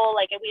people.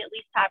 Like, we at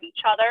least have each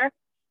other.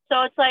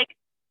 So it's like,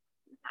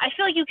 I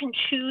feel like you can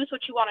choose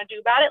what you want to do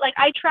about it. Like,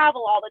 I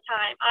travel all the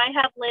time. I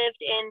have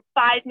lived in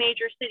 5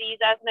 major cities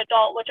as an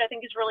adult, which I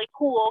think is really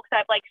cool because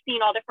I've like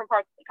seen all different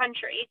parts of the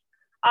country.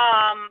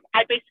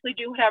 I basically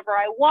do whatever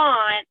I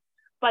want,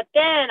 but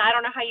then I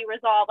don't know how you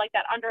resolve like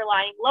that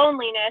underlying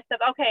loneliness of,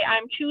 okay,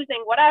 I'm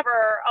choosing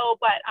whatever. Oh,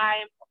 but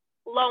I'm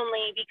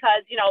lonely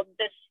because, you know,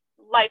 this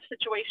life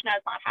situation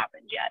has not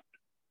happened yet.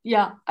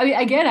 Yeah. I mean,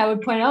 again, I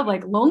would point out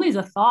like lonely is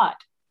a thought.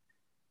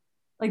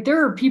 Like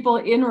there are people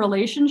in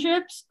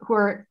relationships who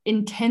are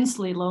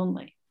intensely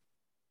lonely.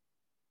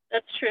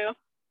 That's true.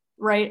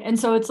 Right. And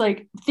so it's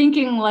like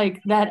thinking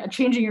like that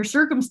changing your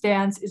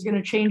circumstance is going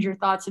to change your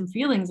thoughts and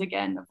feelings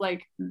again. Of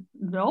like,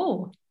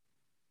 no,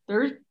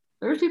 there's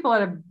people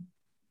that have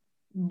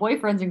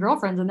boyfriends and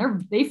girlfriends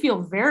and they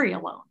feel very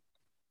alone.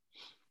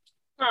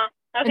 Huh.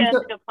 Okay, that's a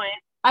good point.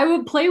 I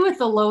would play with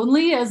the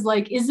lonely as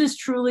like, is this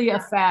truly a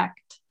fact?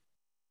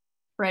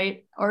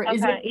 Right? Or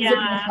is it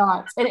my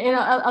thoughts? And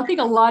I think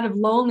a lot of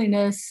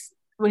loneliness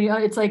when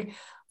it's like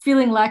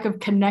feeling lack of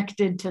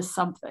connected to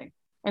something,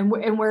 and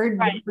where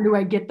do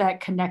I get that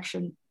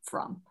connection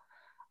from?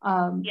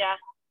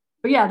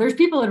 But yeah, there's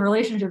people in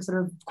relationships that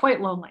are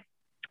quite lonely.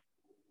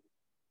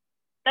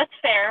 That's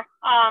fair.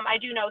 I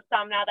do know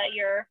some now that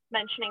you're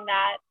mentioning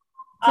that.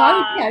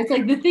 So it's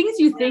like the things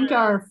you think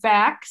are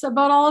facts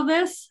about all of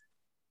this,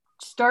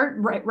 start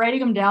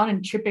writing them down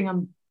and chipping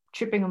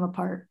them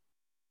apart.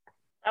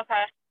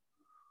 Okay.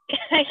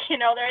 You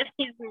know, there are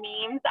these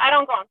memes. I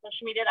don't go on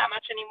social media that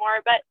much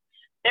anymore, but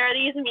there are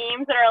these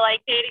memes that are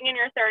like dating in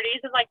your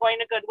 30s is like going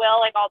to Goodwill,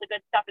 like all the good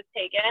stuff is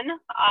taken.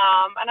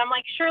 And I'm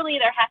like, surely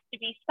there has to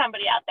be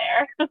somebody out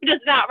there who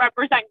does not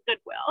represent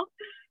Goodwill.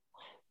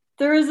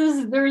 There was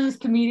this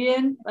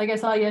comedian, like I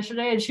saw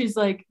yesterday, and she's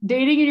like,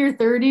 dating in your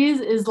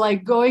 30s is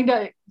like going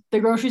to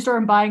the grocery store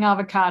and buying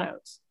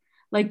avocados.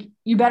 Like,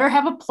 you better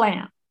have a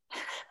plan.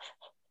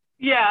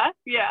 Yeah.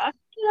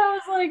 I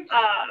was like,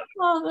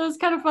 well, that was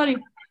kind of funny.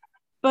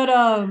 But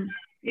I mean,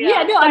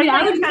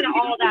 I would kind of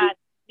all that.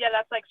 Yeah,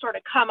 that's like sort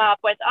of come up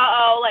with,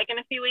 like in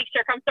a few weeks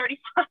here comes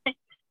 35.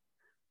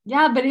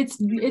 Yeah, but it's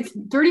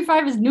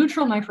 35 is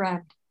neutral, my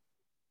friend.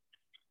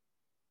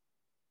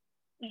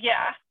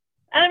 Yeah.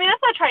 And I mean,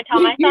 that's what I try to tell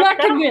myself. You're not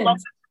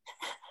convinced.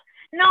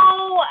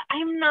 No,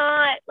 I'm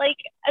not. Like,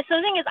 so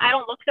the thing is, I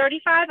don't look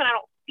 35 and I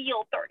don't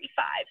feel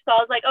 35. So I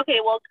was like, okay,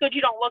 well, it's good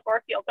you don't look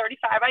or feel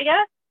 35, I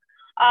guess.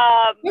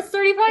 What's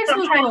 35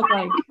 supposed to look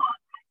like?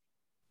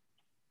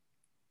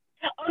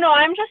 Oh, no,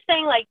 I'm just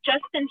saying, like,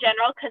 just in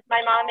general, because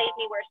my mom made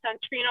me wear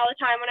sunscreen all the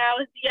time when I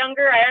was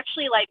younger. I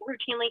actually, like,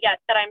 routinely get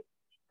that I'm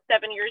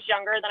 7 years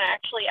younger than I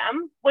actually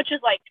am, which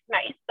is, like,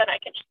 nice. Then I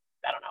can just,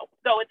 I don't know,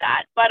 go with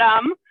that. But,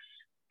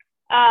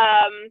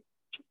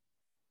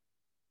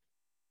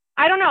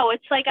 I don't know.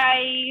 It's like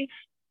I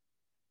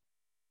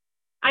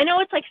know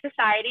it's, like,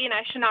 society, and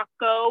I should not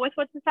go with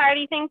what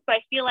society thinks, but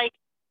I feel like,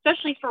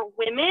 especially for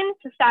women,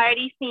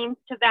 society seems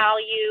to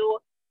value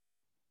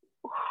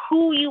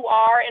who you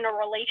are in a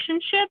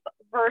relationship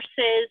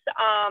versus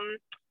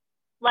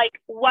like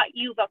what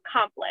you've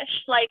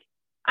accomplished. Like,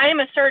 I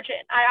am a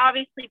surgeon. I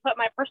obviously put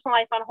my personal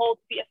life on hold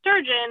to be a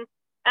surgeon,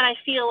 and I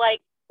feel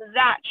like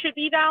that should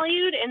be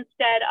valued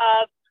instead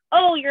of,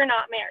 oh, you're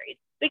not married.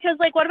 Because,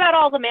 like, what about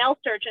all the male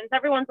surgeons?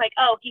 Everyone's like,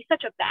 oh, he's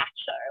such a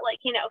bachelor. Like,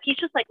 you know, he's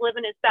just like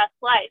living his best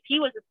life. He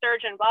was a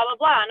surgeon, blah, blah,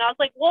 blah. And I was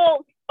like,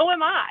 well, so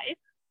am I.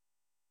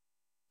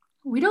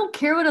 We don't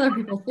care what other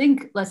people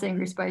think, Less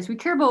Angry Spice. We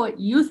care about what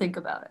you think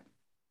about it.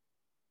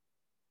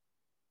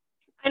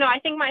 I know. I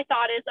think my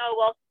thought is, oh,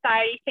 well,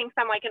 society thinks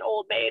I'm like an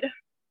old maid.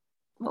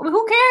 Well,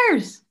 who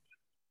cares?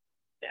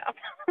 Yeah.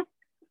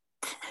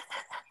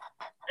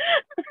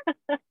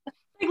 Like,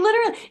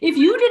 literally, if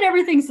you did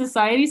everything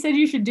society said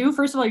you should do,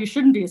 first of all, you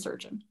shouldn't be a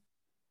surgeon.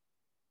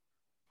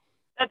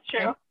 That's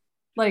true.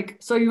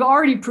 Like, so you've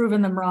already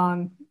proven them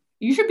wrong.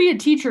 You should be a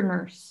teacher.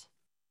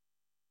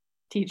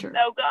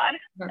 Oh God,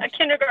 nurse. A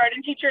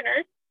kindergarten teacher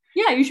nurse.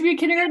 Yeah, you should be a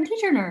kindergarten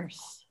teacher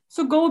nurse.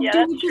 So go do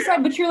what you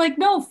said, but you're like,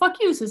 no, fuck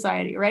you,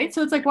 society, right?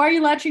 So it's like, why are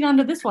you latching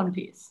onto this one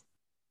piece?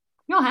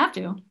 You don't have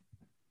to. Well,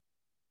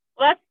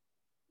 that's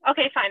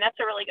okay. Fine, that's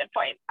a really good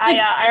point. I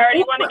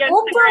already want to get.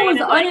 Oprah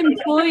was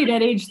unemployed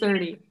at age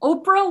 30.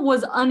 Oprah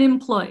was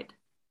unemployed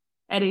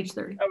at age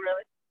 30. Oh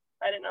really?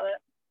 I didn't know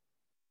that.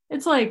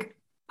 It's like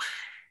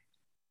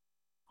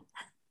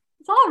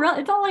it's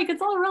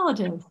all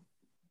relative.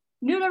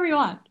 Do whatever you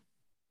want.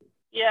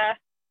 Yeah.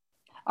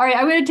 All right,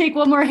 I'm going to take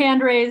one more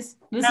hand raise.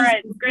 This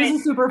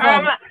is super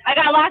fun. I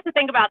got a lot to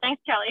think about.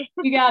 Thanks, Kelly.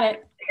 You got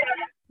it.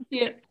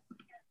 See you.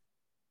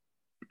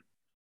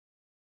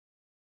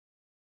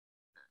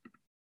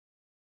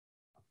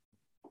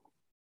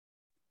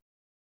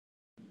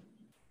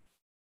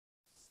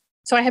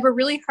 So I have a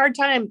really hard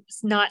time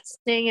not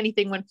saying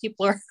anything when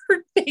people are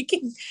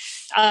making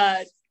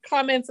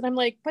comments, and I'm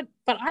like, but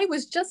I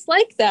was just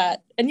like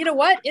that. And you know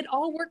what? It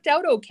all worked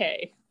out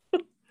okay.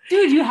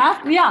 Dude, you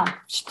have to, yeah,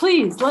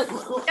 please.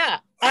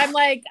 I'm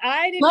like,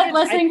 I didn't let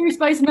Less Angry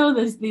Spice know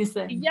these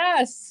things.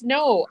 Yes,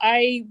 no,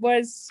 I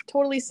was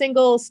totally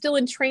single, still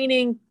in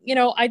training. You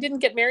know, I didn't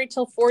get married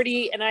till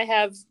 40, and I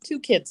have 2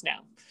 kids now.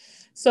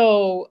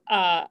 So,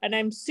 and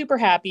I'm super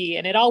happy,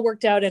 and it all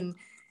worked out. And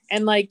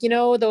like,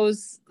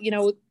 those,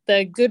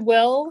 the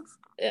Goodwill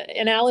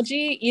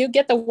analogy, you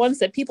get the ones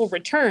that people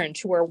return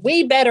who are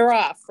way better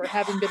off for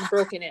having been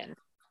broken in.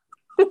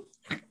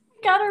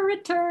 Gotta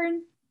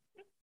return.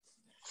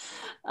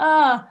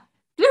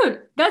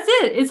 Dude, that's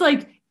it. It's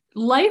like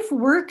life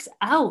works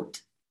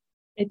out.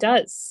 It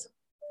does.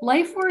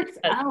 Life works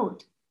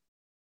out.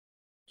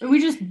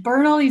 We just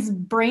burn all these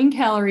brain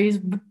calories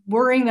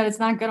worrying that it's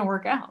not going to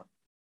work out.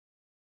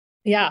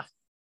 Yeah.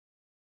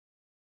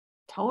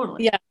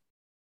 Totally. Yeah.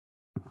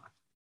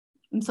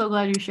 I'm so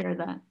glad you shared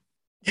that.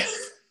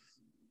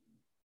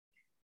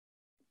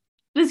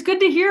 It's good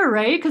to hear,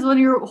 right? Because when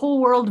your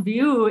whole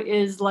worldview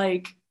is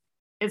like,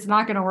 it's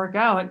not going to work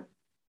out,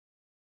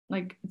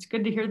 like, it's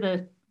good to hear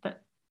that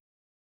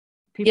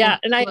people. Yeah.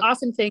 And I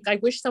often think, I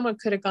wish someone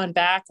could have gone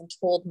back and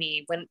told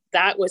me when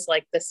that was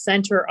like the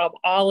center of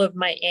all of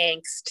my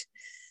angst,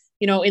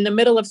 in the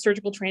middle of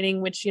surgical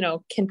training, which,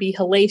 can be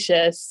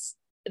hellacious,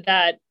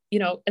 that,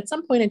 at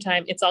some point in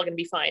time, it's all going to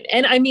be fine.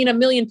 And I mean, a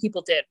million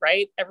people did,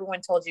 right? Everyone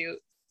told you,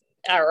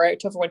 or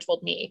everyone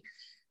told me,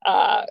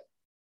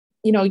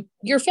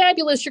 you're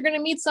fabulous. You're going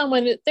to meet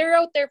someone. They're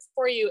out there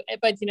for you.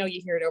 But,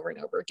 you hear it over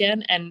and over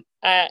again. And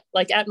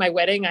like at my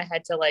wedding, I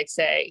had to like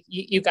say,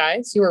 you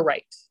guys, you were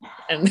right.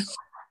 And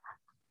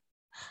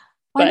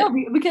I know,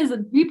 because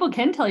people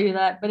can tell you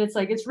that, but it's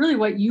like, it's really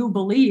what you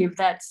believe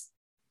that's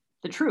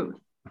the truth,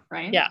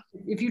 right? Yeah.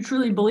 If you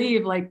truly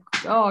believe like,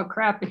 oh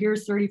crap,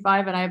 here's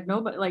 35 and I have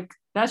nobody, like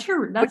that's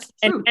the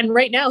truth. And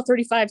right now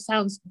 35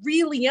 sounds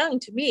really young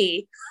to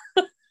me.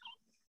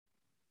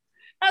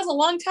 That was a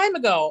long time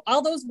ago.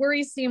 All those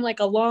worries seem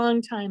like a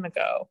long time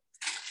ago.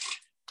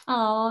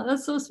 Oh,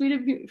 that's so sweet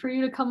of you, for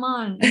you to come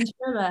on and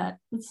share that.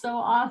 It's so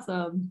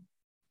awesome.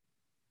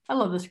 I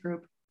love this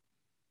group.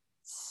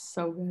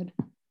 So good.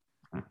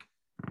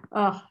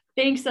 Oh,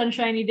 thanks,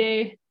 Sunshiny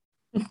Day.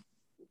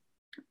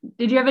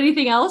 Did you have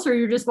anything else, or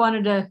you just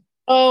wanted to?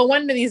 Oh,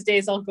 one of these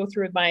days I'll go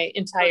through my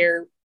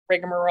entire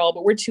rigmarole,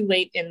 but we're too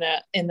late in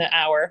the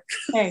hour.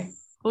 Hey,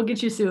 we'll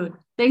get you soon.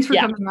 Thanks for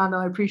coming on, though.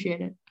 I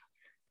appreciate it.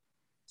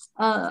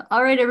 All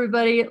right,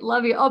 everybody.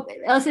 Love you. Oh,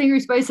 Us Angry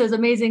Spice says,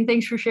 amazing.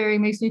 Thanks for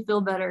sharing. Makes me feel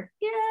better.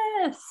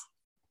 Yes.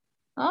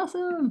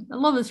 Awesome. I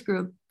love this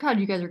group. God,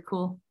 you guys are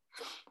cool.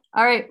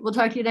 All right. We'll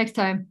talk to you next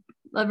time.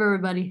 Love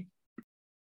everybody.